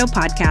Watson Show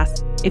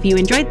podcast. If you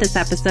enjoyed this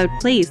episode,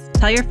 please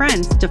tell your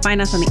friends to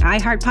find us on the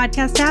iHeart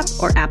Podcast app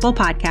or Apple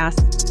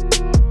Podcasts.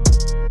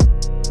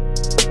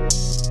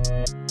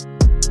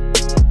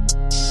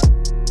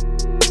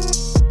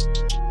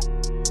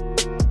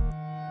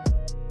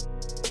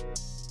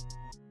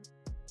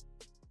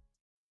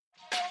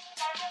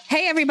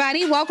 Hey,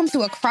 everybody. Welcome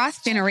to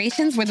Across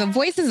Generations, where the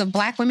voices of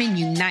Black women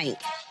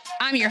unite.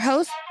 I'm your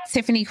host,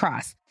 Tiffany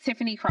Cross.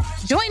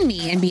 Join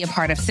me and be a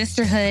part of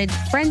sisterhood,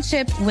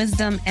 friendship,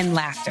 wisdom, and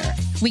laughter.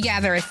 We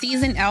gather a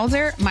seasoned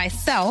elder,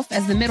 myself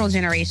as the middle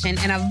generation,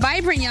 and a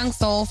vibrant young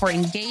soul for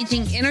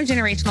engaging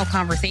intergenerational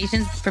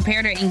conversations.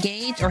 Prepare to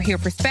engage or hear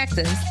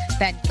perspectives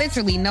that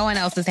literally no one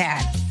else has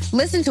had.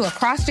 Listen to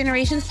Across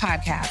Generations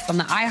podcast on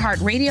the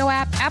iHeart Radio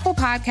app, Apple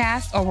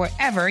Podcasts, or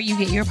wherever you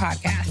get your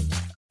podcasts.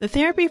 The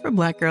Therapy for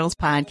Black Girls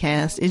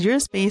podcast is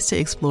your space to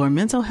explore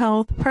mental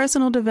health,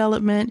 personal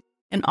development,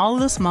 and all of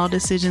the small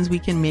decisions we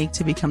can make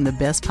to become the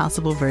best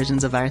possible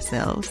versions of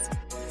ourselves.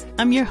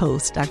 I'm your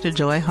host, Dr.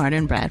 Joy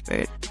Harden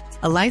Bradford,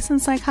 a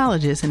licensed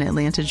psychologist in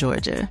Atlanta,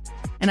 Georgia,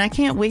 and I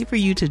can't wait for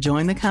you to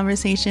join the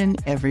conversation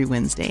every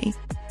Wednesday.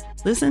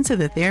 Listen to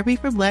the Therapy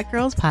for Black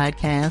Girls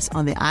podcast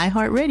on the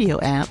iHeartRadio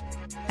app,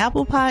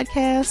 Apple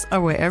Podcasts,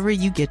 or wherever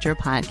you get your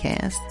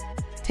podcasts.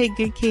 Take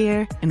good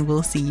care, and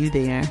we'll see you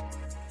there.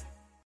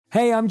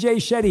 Hey, I'm Jay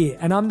Shetty,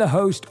 and I'm the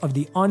host of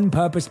the On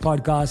Purpose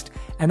podcast,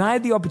 and I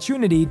had the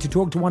opportunity to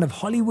talk to one of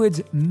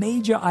Hollywood's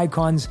major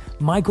icons,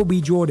 Michael B.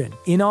 Jordan.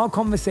 In our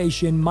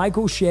conversation,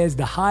 Michael shares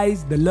the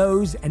highs, the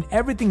lows, and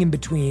everything in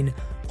between,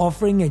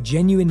 offering a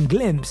genuine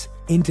glimpse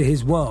into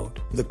his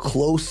world. The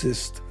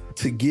closest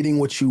to getting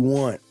what you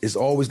want is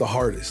always the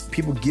hardest.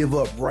 People give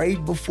up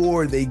right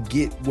before they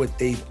get what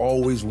they've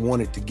always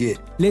wanted to get.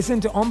 Listen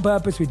to On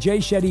Purpose with Jay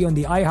Shetty on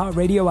the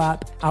iHeartRadio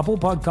app, Apple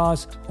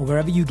Podcasts, or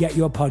wherever you get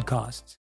your podcasts.